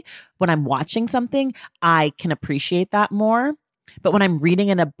movie, when I'm watching something, I can appreciate that more. But when I'm reading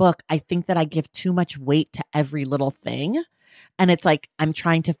in a book, I think that I give too much weight to every little thing. And it's like, I'm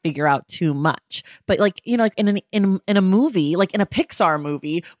trying to figure out too much. But like, like in a movie, like in a Pixar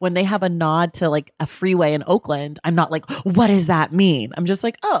movie, when they have a nod to like a freeway in Oakland, I'm not like, what does that mean? I'm just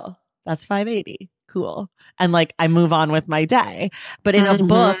like, oh, that's 580. Cool. And like, I move on with my day. But in a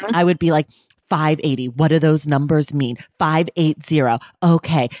book, I would be like, 580. What do those numbers mean? 580.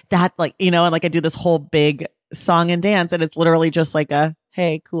 Okay. That like, and like I do this whole big song and dance and it's literally just like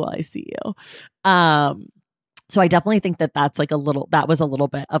hey, cool. I see you. So I definitely think that that was a little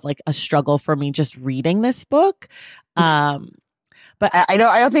bit of like a struggle for me just reading this book. But I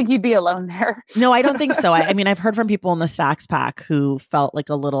don't think you'd be alone there. No, I don't think so. I mean, I've heard from people in the Stacks Pack who felt like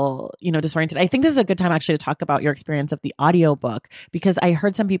a little, disoriented. I think this is a good time actually to talk about your experience of the audiobook because I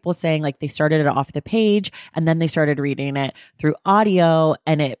heard some people saying like they started it off the page and then they started reading it through audio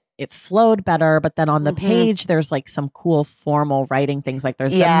and it flowed better, but then on the page, there's like some cool formal writing things. Like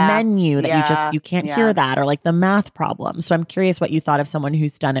there's the menu that you can't hear that, or like the math problem. So I'm curious what you thought of someone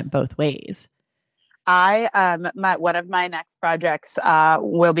who's done it both ways. One of my next projects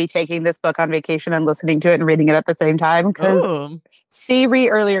will be taking this book on vacation and listening to it and reading it at the same time. Because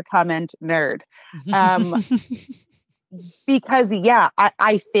earlier comment nerd. Because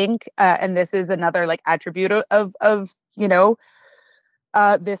I think, and this is another like attribute of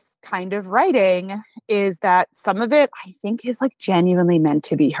this kind of writing is that some of it I think is like genuinely meant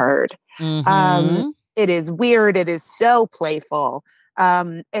to be heard. It is weird. It is so playful.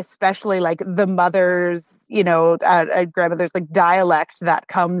 especially like the mother's, grandmother's like dialect that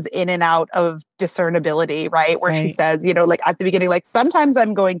comes in and out of discernibility, right? Where she says, like at the beginning, like sometimes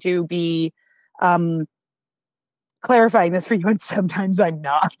I'm going to be clarifying this for you and sometimes I'm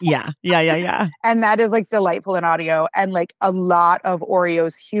not. Yeah. And that is like delightful in audio. And like a lot of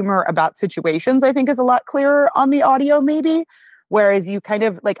Oreo's humor about situations, I think is a lot clearer on the audio maybe. Whereas you kind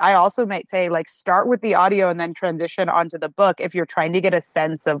of like, I also might say like start with the audio and then transition onto the book if you're trying to get a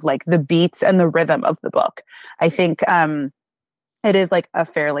sense of like the beats and the rhythm of the book. I think it is like a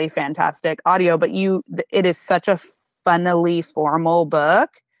fairly fantastic audio, but it is such a funnily formal book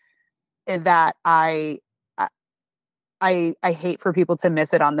that I hate for people to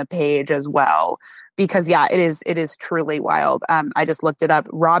miss it on the page as well, because it is truly wild. I just looked it up.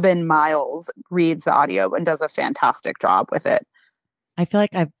 Robin Miles reads the audio and does a fantastic job with it. I feel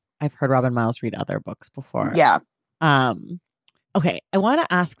like I've heard Robin Miles read other books before. Yeah. Okay. I want to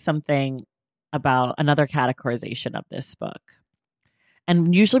ask something about another categorization of this book.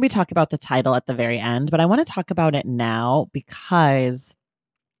 And usually we talk about the title at the very end, but I want to talk about it now because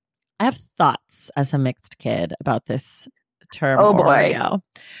I have thoughts as a mixed kid about this term. Oh boy. Oreo.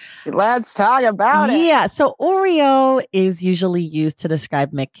 Let's talk about it. Yeah. So Oreo is usually used to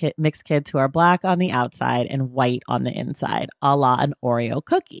describe mixed kids who are black on the outside and white on the inside, a la an Oreo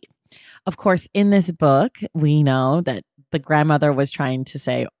cookie. Of course, in this book, we know that the grandmother was trying to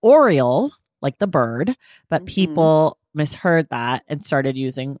say Oriole, like the bird, but people misheard that and started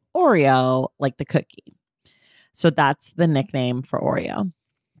using Oreo, like the cookie. So that's the nickname for Oreo.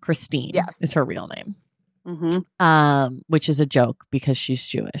 Christine is her real name, which is a joke because she's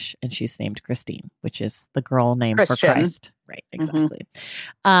Jewish and she's named Christine, which is the girl name for Christ. Right, exactly.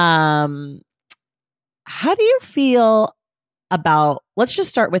 How do you feel about, let's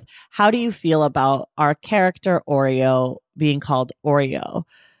just start with, how do you feel about our character Oreo being called Oreo?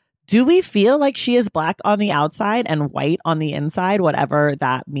 Do we feel like she is black on the outside and white on the inside, whatever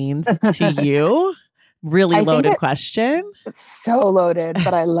that means to you? Really loaded question. It's so loaded,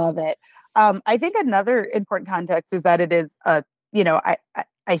 but I love it. I think another important context is that it is I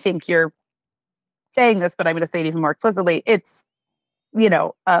think you're saying this, but I'm going to say it even more explicitly. It's,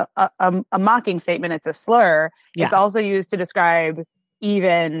 a mocking statement. It's a slur. Yeah. It's also used to describe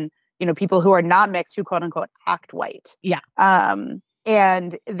even, people who are not mixed, who quote unquote act white. Yeah.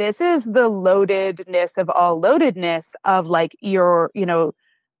 And this is the loadedness of all loadedness of like your,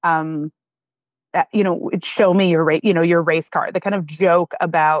 show me your race, your race card, the kind of joke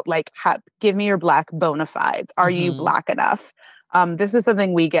about like, give me your black bona fides. Are you black enough? This is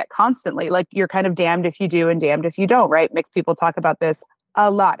something we get constantly. Like you're kind of damned if you do and damned if you don't, right? Mixed people talk about this a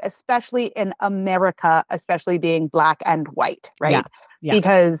lot, especially in America, especially being black and white, right? Yeah.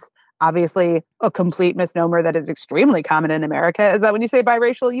 Because obviously a complete misnomer that is extremely common in America is that when you say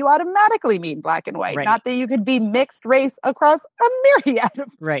biracial, you automatically mean black and white, not that you could be mixed race across a myriad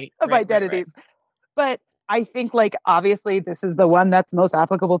of identities. Right. But I think like, obviously this is the one that's most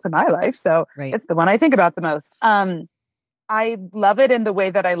applicable to my life. So it's the one I think about the most. I love it in the way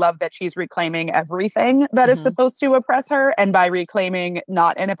that I love that she's reclaiming everything that is supposed to oppress her. And by reclaiming,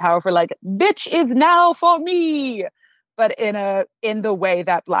 not in a powerful, like, bitch is now for me, but in the way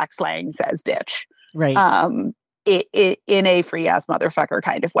that Black slang says bitch. Right. In a free ass motherfucker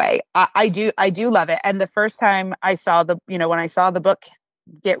kind of way. I do love it. And the first time I saw when I saw the book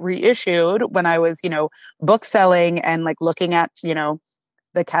get reissued, when I was, book selling and like looking at,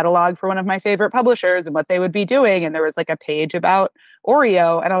 the catalog for one of my favorite publishers and what they would be doing. And there was like a page about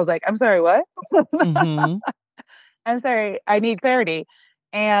Oreo. And I was like, I'm sorry, what? I'm sorry, I need clarity.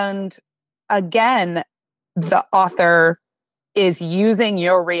 And again, the author is using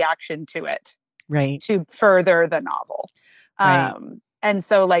your reaction to it to further the novel. And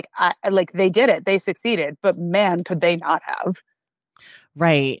so like, they did it, they succeeded, but man, could they not have.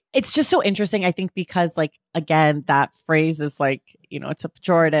 Right. It's just so interesting, I think, because like, again, that phrase is like, it's a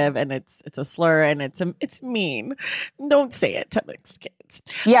pejorative and it's a slur and it's mean. Don't say it to mixed kids.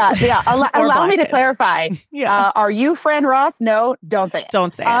 Yeah. Yeah. Allow me to clarify. Yeah. Are you Fran Ross? No, don't say it.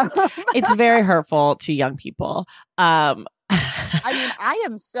 Don't say it. It's very hurtful to young people. We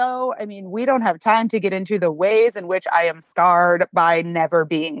don't have time to get into the ways in which I am scarred by never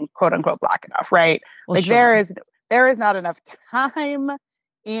being quote unquote black enough. Right. Well, like sure. There is not enough time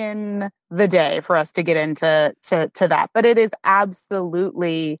in the day for us to get into that. But it is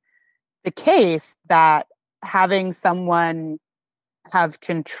absolutely the case that having someone have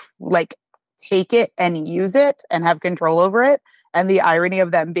take it and use it and have control over it. And the irony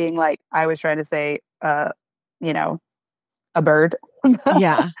of them being like, I was trying to say, a bird.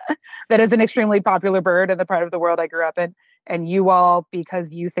 Yeah. That is an extremely popular bird in the part of the world I grew up in. And you all,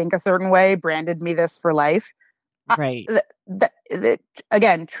 because you think a certain way, branded me this for life. Right.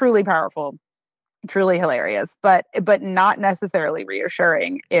 Again, truly powerful, truly hilarious, but not necessarily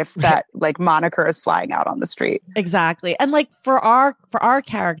reassuring if that like moniker is flying out on the street. Exactly. And like for our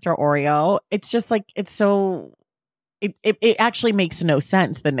character Oreo, it's just like it's so it actually makes no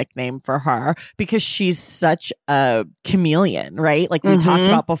sense, the nickname for her, because she's such a chameleon, right? Like we talked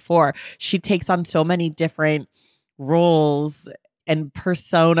about before, she takes on so many different roles and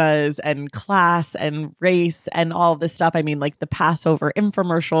personas and class and race and all of this stuff. I mean, like the Passover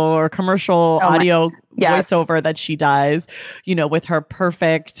infomercial or commercial audio voiceover that she does, you know, with her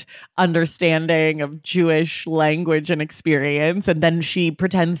perfect understanding of Jewish language and experience. And then she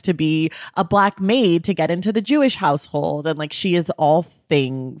pretends to be a Black maid to get into the Jewish household. And like she is all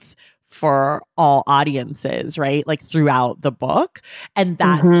things for all audiences, right? Like throughout the book. And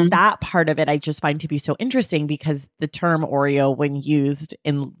that part of it I just find to be so interesting, because the term Oreo, when used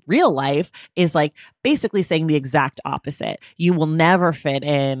in real life, is like basically saying the exact opposite. You will never fit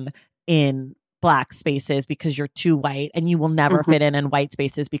in Black spaces because you're too white, and you will never fit in white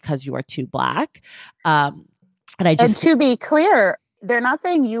spaces because you are too Black. And to be clear, they're not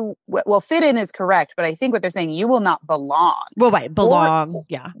saying you fit in is correct, but I think what they're saying, you will not belong. Well, right, belong,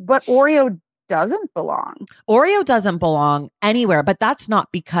 yeah. But Oreo doesn't belong. Oreo doesn't belong anywhere, but that's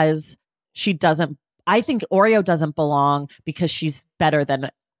not because she doesn't. I think Oreo doesn't belong because she's better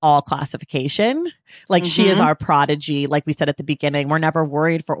than all classification. Like she is our prodigy. Like we said at the beginning, we're never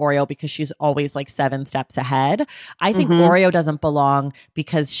worried for Oreo because she's always like 7 steps ahead. I think Oreo doesn't belong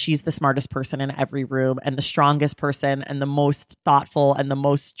because she's the smartest person in every room, and the strongest person, and the most thoughtful, and the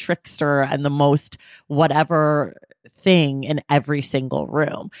most trickster, and the most whatever thing in every single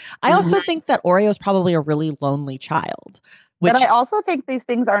room. I also think that Oreo is probably a really lonely child. But I also think these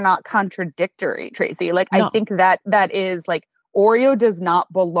things are not contradictory, Tracy. Like I think that is like, Oreo does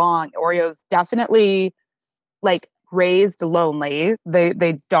not belong. Oreo's definitely like raised lonely.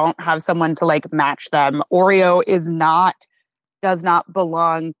 They don't have someone to like match them. Oreo does not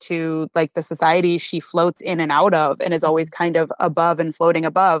belong to like the society she floats in and out of, and is always kind of above and floating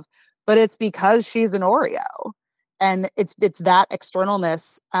above. But it's because she's an Oreo, and it's that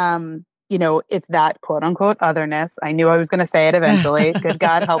externalness. You know, it's that quote unquote otherness. I knew I was going to say it eventually. Good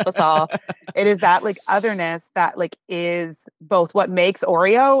God, help us all. It is that like otherness that like is both what makes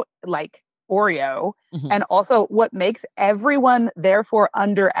Oreo like Oreo, and also what makes everyone therefore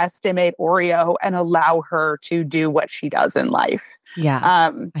underestimate Oreo and allow her to do what she does in life. Yeah.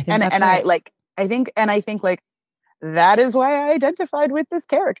 I think like that is why I identified with this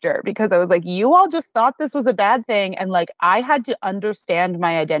character, because I was like, you all just thought this was a bad thing, and like I had to understand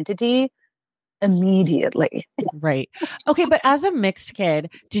my identity immediately. Right. Okay, but as a mixed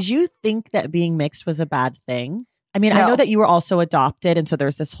kid, did you think that being mixed was a bad thing? I mean, I know that you were also adopted, and so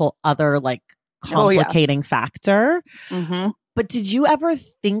there's this whole other like complicating factor. But did you ever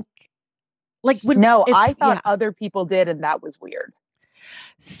think like I thought other people did, and that was weird.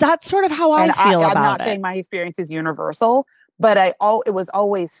 So that's sort of how I feel about it. I'm not saying my experience is universal, but it was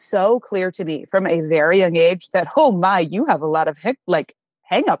always so clear to me from a very young age that, oh my, you have a lot of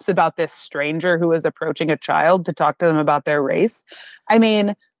hang-ups about this stranger who is approaching a child to talk to them about their race. I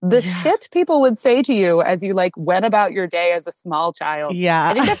mean, the shit people would say to you as you like went about your day as a small child. Yeah.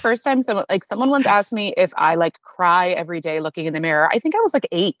 I think the first time someone once asked me if I like cry every day looking in the mirror. I think I was like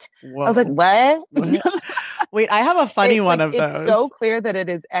 8. Whoa. I was like, what? Wait, I have a funny one of those. It's so clear that it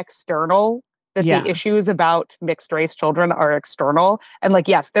is external, that the issues about mixed race children are external. And like,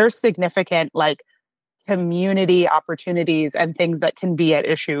 yes, there's significant like community opportunities and things that can be at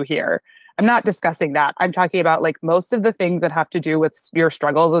issue here. I'm not discussing that. I'm talking about like most of the things that have to do with your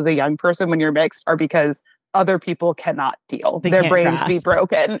struggles as a young person when you're mixed are because other people cannot deal. Their brains be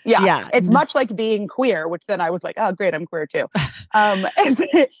broken. Yeah. It's much like being queer, which then I was like, oh, great, I'm queer too.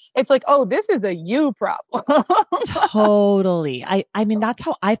 It's like, oh, this is a you problem. Totally. I mean, that's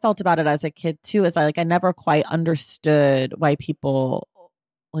how I felt about it as a kid too, is I never quite understood why people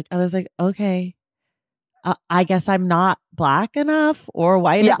like, I was like, okay, I guess I'm not Black enough or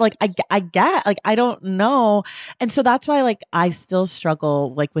white. Yeah. Like I get, like, I don't know. And so that's why like I still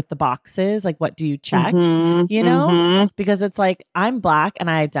struggle like with the boxes. Like, what do you check? You know, because it's like I'm Black and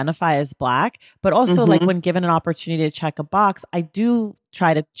I identify as Black, but also like when given an opportunity to check a box, I do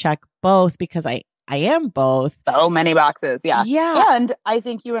try to check both because I am both. So many boxes. Yeah. Yeah. And I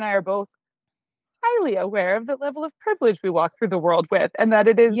think you and I are both highly aware of the level of privilege we walk through the world with, and that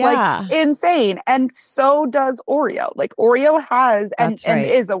it is like insane. And so does Oreo. Like Oreo has and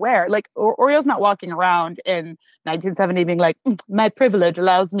is aware. Like Oreo's not walking around in 1970 being like, my privilege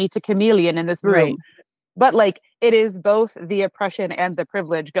allows me to chameleon in this room. Right. But like it is both the oppression and the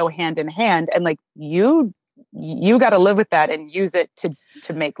privilege go hand in hand. And like you got to live with that and use it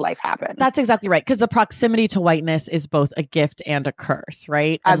to make life happen. That's exactly right. Because the proximity to whiteness is both a gift and a curse,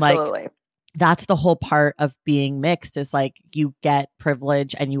 right? And absolutely. Like, that's the whole part of being mixed is like you get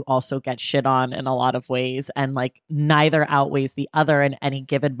privilege and you also get shit on in a lot of ways. And like neither outweighs the other in any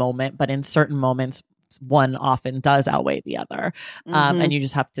given moment. But in certain moments, one often does outweigh the other. And you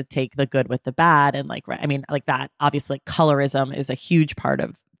just have to take the good with the bad. And like, I mean, like that, obviously colorism is a huge part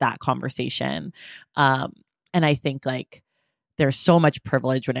of that conversation. And I think like there's so much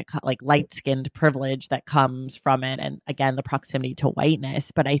privilege when it like light-skinned privilege that comes from it. And again, the proximity to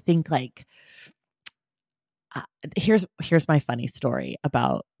whiteness. But I think like, here's my funny story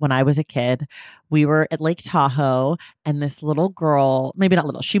about when I was a kid. We were at Lake Tahoe and this little girl, maybe not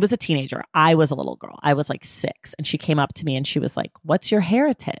little, she was a teenager. I was a little girl. I was like 6. And she came up to me and she was like, "What's your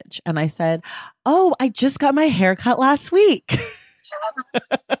heritage?" And I said, "Oh, I just got my hair cut last week."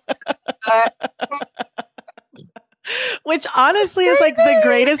 Which honestly is like the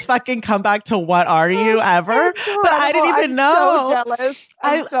greatest fucking comeback to "what are you" ever. But I didn't even know. So jealous.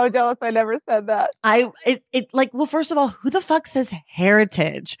 I'm so jealous. I never said that. It like, well, first of all, who the fuck says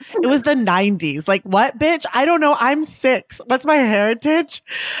heritage? It was the 90s. Like, what, bitch? I don't know. I'm 6. What's my heritage?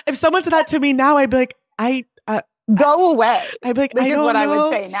 If someone said that to me now, I'd be like, go away. I'd be like, this I don't is what know. I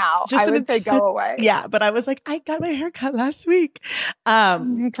would say now. I would say go away. Yeah, but I was like, I got my hair cut last week. Oh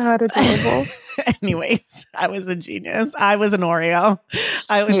my God, adorable. Anyways, I was a genius. I was an Oreo.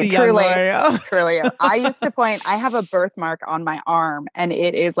 I was a young Oreo. Truly. I used to point, I have a birthmark on my arm and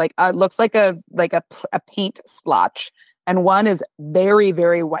it is like, looks like a paint splotch. And one is very,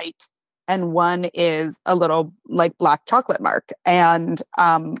 very white. And one is a little like black chocolate mark. And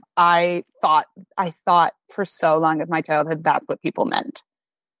I thought for so long of my childhood, that's what people meant.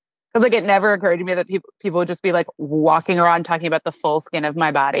 Because like it never occurred to me that people would just be like walking around talking about the full skin of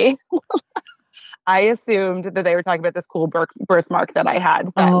my body. I assumed that they were talking about this cool birthmark that I had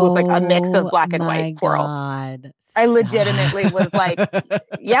that was like a mix of black and white swirl. God. I legitimately was like,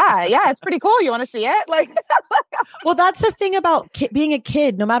 yeah, it's pretty cool. You want to see it? Like, well, that's the thing about being a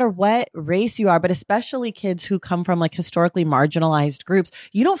kid, no matter what race you are, but especially kids who come from like historically marginalized groups.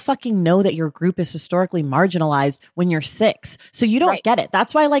 You don't fucking know that your group is historically marginalized when you're 6. So you don't get it.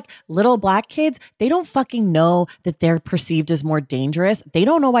 That's why like little black kids, they don't fucking know that they're perceived as more dangerous. They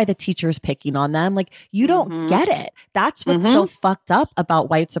don't know why the teacher's picking on them. Like you don't get it. That's what's so fucked up about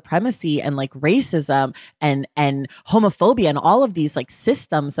white supremacy and like racism and homophobia and all of these like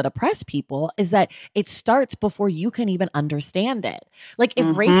systems that oppress people is that it starts before you can even understand it. Like if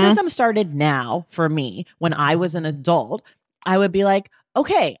racism started now for me when I was an adult, I would be like,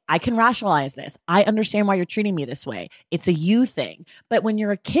 okay, I can rationalize this. I understand why you're treating me this way. It's a you thing. But when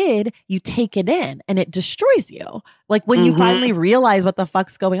you're a kid, you take it in and it destroys you. Like when you finally realize what the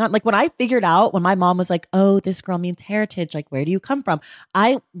fuck's going on. Like when I figured out when my mom was like, "Oh, this girl means heritage. Like, where do you come from?"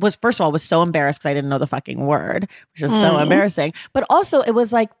 I was, first of all, was so embarrassed because I didn't know the fucking word, which was so embarrassing. But also it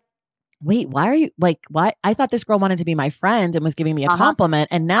was like, wait, why are you like, why? I thought this girl wanted to be my friend and was giving me a compliment.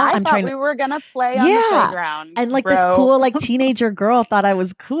 And now I'm trying we were going to play on the playground. And like this cool, like teenager girl thought I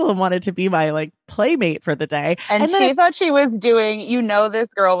was cool and wanted to be my like playmate for the day. And she thought she was doing,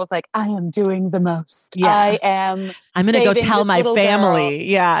 this girl was like, I am doing the most. Yeah. I'm going to go tell my family. Girl.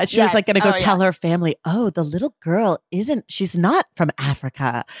 Yeah. She was like going to go tell her family, "Oh, the little girl she's not from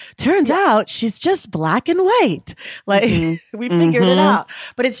Africa. Turns out she's just black and white." Like we figured it out.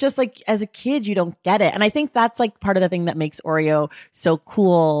 But it's just like, as a kid, you don't get it. And I think that's like part of the thing that makes Oreo so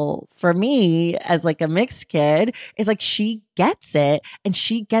cool for me as like a mixed kid is like she gets it and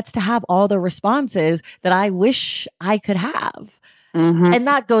she gets to have all the responses that I wish I could have. And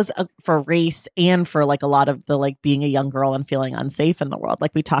that goes for race and for like a lot of the like being a young girl and feeling unsafe in the world.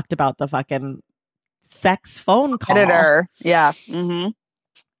 Like we talked about the fucking sex phone call. Editor. Yeah.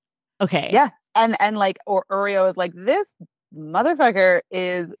 Okay. Yeah. And like Oreo is like, this motherfucker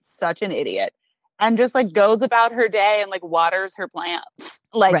is such an idiot and just like goes about her day and like waters her plants.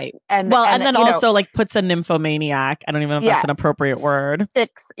 Like, and then also like puts a nymphomaniac. I don't even know if that's an appropriate word.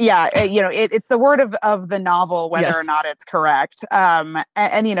 It's the word of the novel, whether or not it's correct. And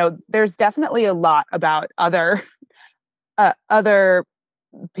there's definitely a lot about other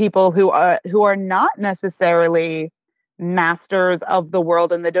people who are not necessarily masters of the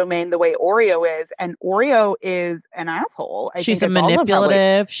world and the domain the way Oreo is. And Oreo is an asshole. She's a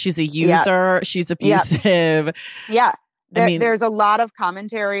manipulative. She's a user. Yeah. She's abusive. Yeah. There's a lot of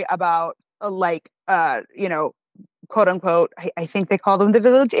commentary about quote unquote, I think they call them the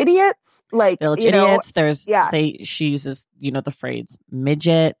village idiots. Village idiots. She uses, the phrase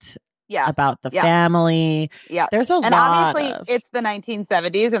midget. Yeah. About the family. Yeah. There's a lot. And obviously it's the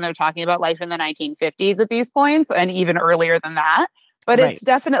 1970s and they're talking about life in the 1950s at these points and even earlier than that. But it's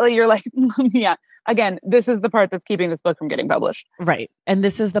definitely, you're like, yeah, again, this is the part that's keeping this book from getting published. Right. And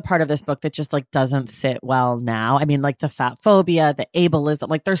this is the part of this book that just doesn't sit well now. I mean, the fat phobia, the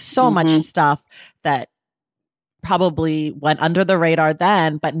ableism, there's so much stuff that probably went under the radar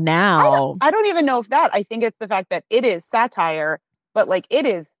then, but now. I don't even know if that. I think it's the fact that it is satire, but it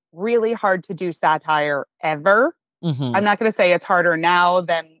is really hard to do satire ever. Mm-hmm. I'm not going to say it's harder now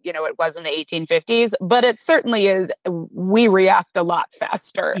than, it was in the 1850s, but it certainly is. We react a lot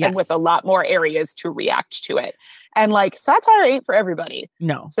faster and with a lot more areas to react to it. And satire ain't for everybody.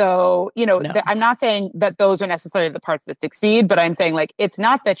 No. So, I'm not saying that those are necessarily the parts that succeed, but I'm saying it's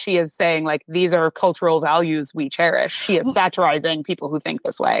not that she is saying these are cultural values we cherish. She is satirizing people who think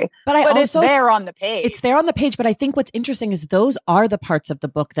this way. But it's there on the page. It's there on the page. But I think what's interesting is those are the parts of the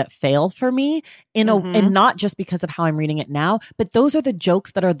book that fail for me and not just because of how I'm reading it now, but those are the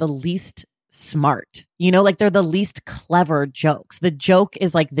jokes that are the least smart, they're the least clever jokes. The joke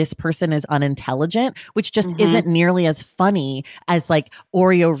is this person is unintelligent, which just isn't nearly as funny as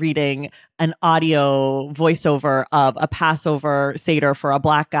Oreo reading an audio voiceover of a Passover Seder for a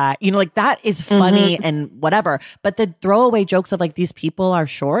black guy. That is funny and whatever. But the throwaway jokes of these people are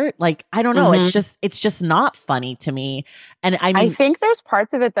short. I don't know. It's just not funny to me. And I think there's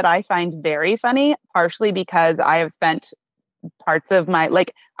parts of it that I find very funny, partially because I have spent parts of my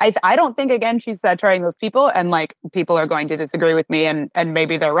I don't think again she's satirizing those people and people are going to disagree with me and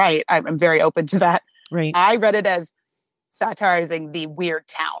maybe they're right. I'm very open to that. Right. I read it as satirizing the weird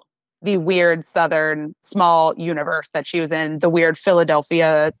town, the weird southern small universe that she was in, the weird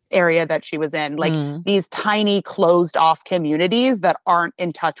Philadelphia area that she was in, these tiny closed off communities that aren't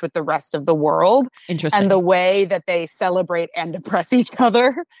in touch with the rest of the world. Interesting. And the way that they celebrate and oppress each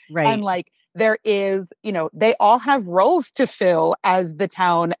other. Right. And there is, they all have roles to fill as the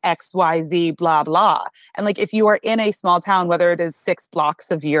town XYZ, blah, blah. And if you are in a small town, whether it is 6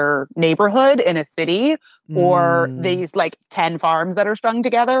 blocks of your neighborhood in a city or these 10 farms that are strung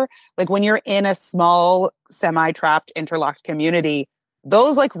together, when you're in a small semi-trapped interlocked community,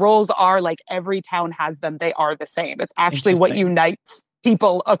 those roles are every town has them. They are the same. It's actually what unites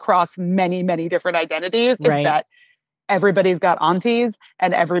people across many, many different identities is that everybody's got aunties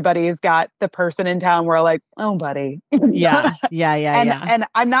and everybody's got the person in town where oh, buddy. Yeah. And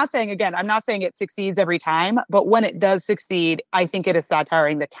I'm not saying it succeeds every time, but when it does succeed, I think it is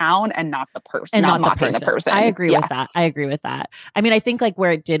satiring the town and not the person, and not mocking the person. I agree with that. I mean, I think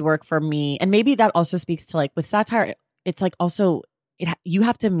where it did work for me, and maybe that also speaks to with satire, it's also you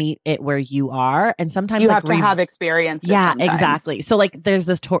have to meet it where you are, and sometimes you have to have experience. Yeah, sometimes. Exactly. So there's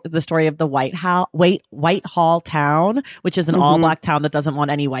the story of the Whitehall town, which is an all black town that doesn't want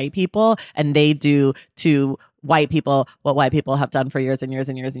any white people, and they do to white people what white people have done for years and years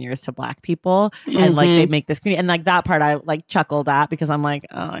and years and years to black people, and they make this community, and that part I chuckled at because I'm oh,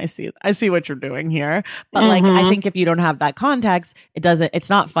 I see what you're doing here, but I think if you don't have that context, it's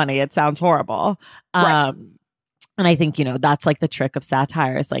not funny. It sounds horrible. Right. And I think, that's the trick of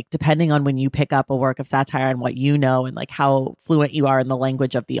satire is depending on when you pick up a work of satire and what you know and how fluent you are in the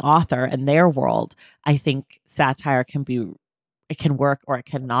language of the author and their world, I think satire it can work or it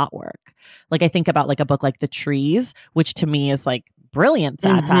cannot work. I think about a book like The Trees, which to me is brilliant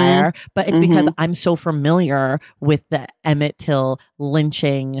satire, but it's because I'm so familiar with the Emmett Till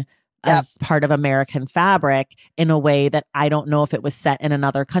lynching as part of American fabric in a way that I don't know if it was set in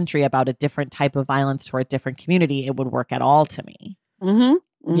another country about a different type of violence toward a different community, it would work at all to me.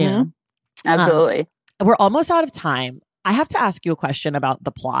 Yeah. Absolutely. We're almost out of time. I have to ask you a question about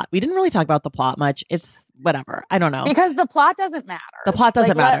the plot. We didn't really talk about the plot much. It's whatever. I don't know. Because the plot doesn't matter. The plot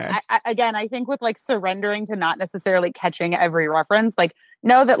doesn't matter. I think with surrendering to not necessarily catching every reference,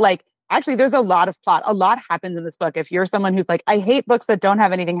 know that actually, there's a lot of plot. A lot happens in this book. If you're someone who's I hate books that don't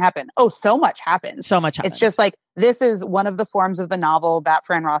have anything happen. Oh, so much happens. So much happens. It's just this is one of the forms of the novel that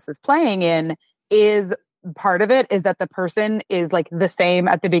Fran Ross is playing in. Is part of it is that the person is the same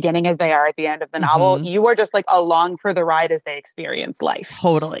at the beginning as they are at the end of the novel. You are just along for the ride as they experience life.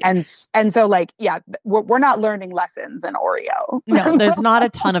 Totally. And so we're not learning lessons in Oreo. No, there's not a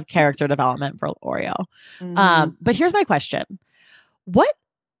ton of character development for Oreo. But here's my question. What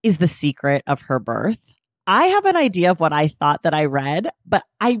is the secret of her birth? I have an idea of what I thought that I read, but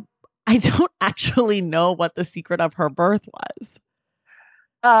I don't actually know what the secret of her birth was.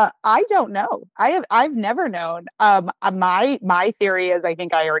 I don't know. I've never known. My theory is, I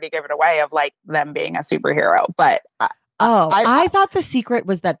think I already gave it away, of like them being a superhero, but I thought the secret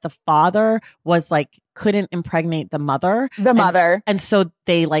was that the father was like couldn't impregnate the mother. And so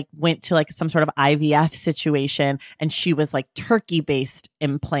they like went to like some sort of IVF situation, and she was like turkey-based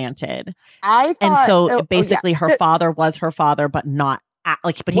implanted. Basically her father was her father, but not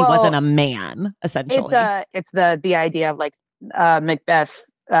but he wasn't a man, essentially. It's the idea of like Macbeth.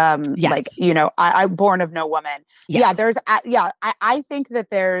 Yes. Like, you know, I'm born of no woman. Yes. Yeah. I think that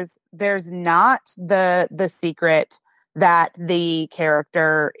there's not the secret that the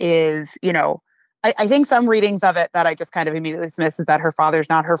character is, you know, I think some readings of it that I just kind of immediately dismiss is that her father's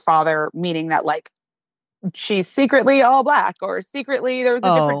not her father, meaning that like she's secretly all black, or secretly there's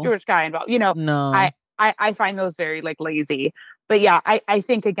a different Jewish guy involved. You know, no. I find those very like lazy. But yeah, I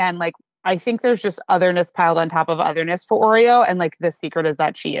think again, like, I think there's just otherness piled on top of otherness for Oreo. And like the secret is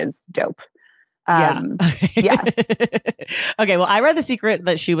that she is dope. Yeah. Okay. Well, I read the secret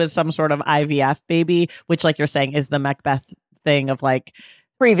that she was some sort of IVF baby, which, like you're saying, is the Macbeth thing of like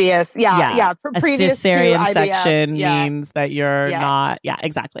previous. Yeah. Previous cesarean section means that you're not. Yeah,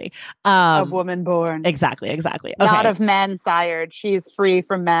 exactly. Of woman born. Exactly. Okay. Not of man sired. She's free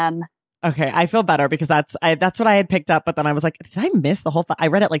from man. Okay, I feel better because that's what I had picked up, but then I was like, did I miss the whole? I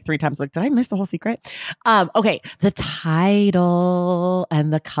read it like 3 times. Like, did I miss the whole secret? Okay, the title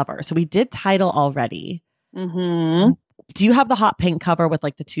and the cover. So we did title already. Mm-hmm. Do you have the hot pink cover with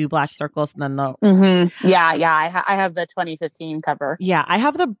like the 2 black circles and then the? Mm-hmm. Yeah. I have the 2015 cover. Yeah, I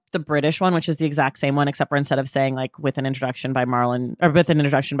have the British one, which is the exact same one, except for instead of saying like with an introduction by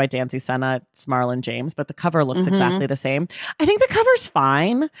Danzy Senna, it's Marlon James, but the cover looks exactly the same. I think the cover's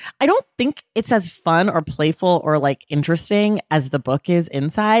fine. I don't think it's as fun or playful or like interesting as the book is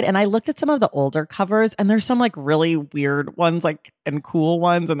inside. And I looked at some of the older covers, and there's some like really weird ones, like, and cool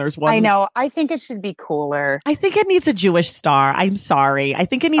ones. And there's one. I know. I think it should be cooler. I think it needs a Jewish star. I'm sorry. I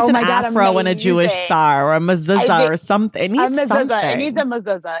think it needs an afro and a Jewish star, or a mezuzah or something. It needs something. It needs a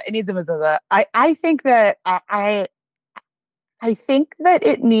mezuzah. I think that I think that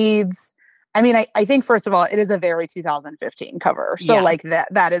it needs. I mean, I think first of all, it is a very 2015 cover. So like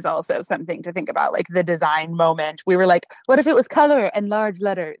that is also something to think about. Like the design moment, we were like, what if it was color and large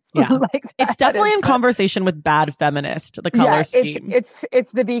letters? Yeah, like it's definitely in conversation with Bad Feminist. The color scheme.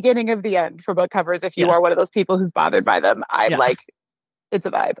 It's the beginning of the end for book covers. If you are one of those people who's bothered by them, I'm like, it's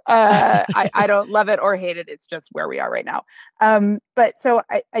a vibe. I don't love it or hate it. It's just where we are right now. But so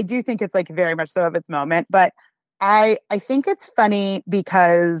I do think it's like very much so of its moment. But I think it's funny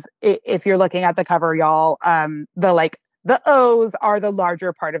because if you're looking at the cover, y'all, the O's are the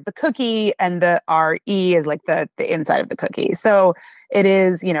larger part of the cookie, and the RE is like the inside of the cookie. So it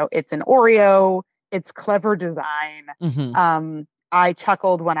is, you know, it's an Oreo. It's clever design. Mm-hmm. I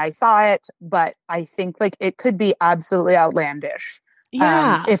chuckled when I saw it, but I think like it could be absolutely outlandish.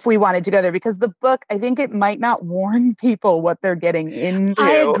 Yeah. If we wanted to go there, because the book, I think it might not warn people what they're getting into.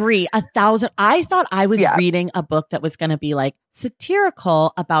 I agree. 1,000. I thought I was reading a book that was going to be like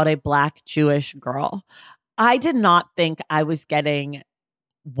satirical about a Black Jewish girl. I did not think I was getting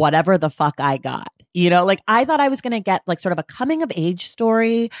whatever the fuck I got. You know, like I thought I was going to get like sort of a coming of age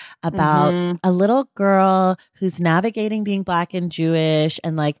story about a little girl who's navigating being Black and Jewish,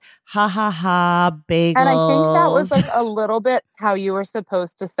 and like, ha ha ha, bagels. And I think that was like a little bit how you were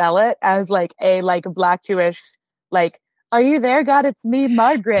supposed to sell it, as like a like Black Jewish, like, are you there? God, it's me,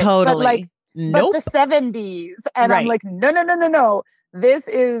 Margaret. Totally. But like, but the 70s. And I'm like, no. This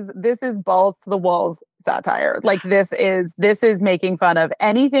is balls to the walls satire. Like this is making fun of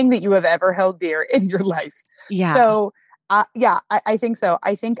anything that you have ever held dear in your life. Yeah. So I think so.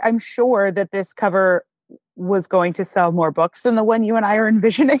 I'm sure that this cover was going to sell more books than the one you and I are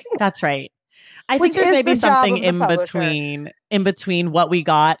envisioning. That's right. I think there's maybe something in between what we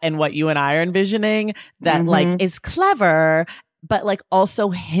got and what you and I are envisioning that like is clever, but like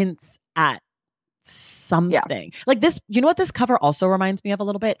also hints at something like this. You know what this cover also reminds me of a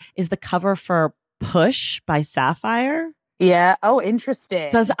little bit is the cover for Push by Sapphire. Yeah. Oh,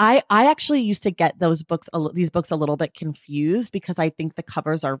 interesting. I actually used to get these books a little bit confused because I think the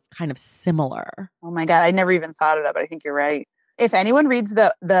covers are kind of similar. Oh my God. I never even thought of that, but I think you're right. If anyone reads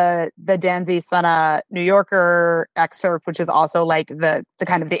the Danzy Senna New Yorker excerpt, which is also like the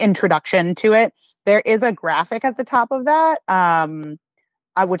kind of the introduction to it, there is a graphic at the top of that.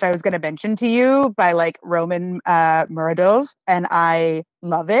 Which I was going to mention to you, by like Roman Muradov, and I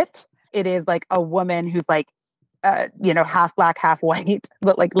love it. It is like a woman who's like half black, half white,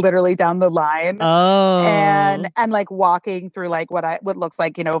 but like literally down the line. Oh, and like walking through like what looks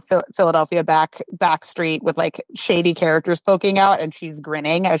like, Philadelphia back street with like shady characters poking out, and she's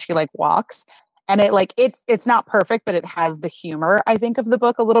grinning as she like walks. And it like, it's not perfect, but it has the humor, I think, of the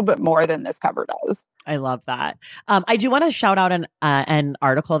book a little bit more than this cover does. I love that. I do want to shout out an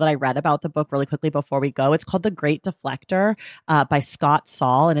article that I read about the book really quickly before we go. It's called The Great Deflector by Scott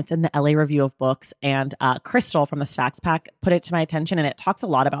Saul, and it's in the LA Review of Books. And Crystal from the Stacks Pack put it to my attention, and it talks a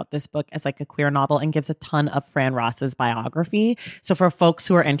lot about this book as like a queer novel and gives a ton of Fran Ross's biography. So for folks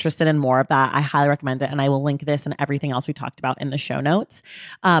who are interested in more of that, I highly recommend it. And I will link this and everything else we talked about in the show notes.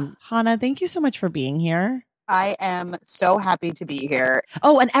 Hannah, thank you so much for being here. I am so happy to be here.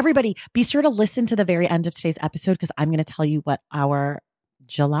 Oh, and everybody, be sure to listen to the very end of today's episode because I'm going to tell you what our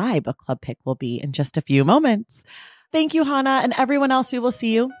July book club pick will be in just a few moments. Thank you, Hannah, and everyone else. We will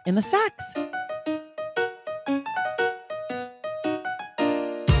see you in the stacks.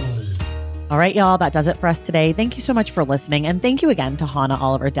 All right, y'all, that does it for us today. Thank you so much for listening. And thank you again to Hannah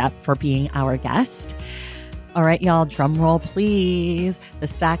Oliver Depp for being our guest. All right, y'all, drum roll, please. The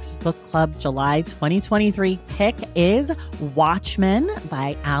Stacks Book Club July 2023 pick is Watchmen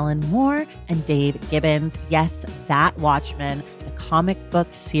by Alan Moore and Dave Gibbons. Yes, that Watchmen, the comic book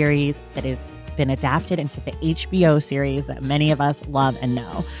series that has been adapted into the HBO series that many of us love and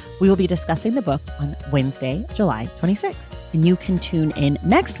know. We will be discussing the book on Wednesday, July 26th. And you can tune in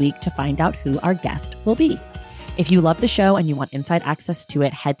next week to find out who our guest will be. If you love the show and you want inside access to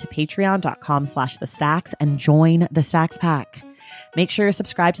it, head to patreon.com/thestacks and join the Stacks Pack. Make sure you're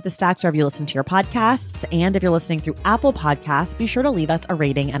subscribed to the Stacks wherever you listen to your podcasts. And if you're listening through Apple Podcasts, be sure to leave us a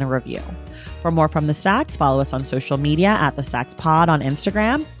rating and a review. For more from the Stacks, follow us on social media at the Stacks Pod on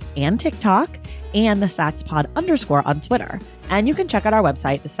Instagram and TikTok, and the Stacks Pod _ on Twitter. And you can check out our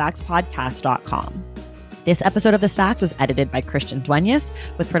website, thestackspodcast.com. This episode of The Stacks was edited by Christian Duenas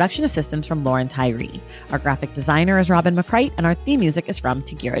with production assistance from Lauren Tyree. Our graphic designer is Robin McCrite, and our theme music is from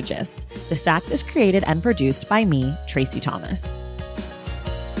Tigirigis. The Stacks is created and produced by me, Tracy Thomas.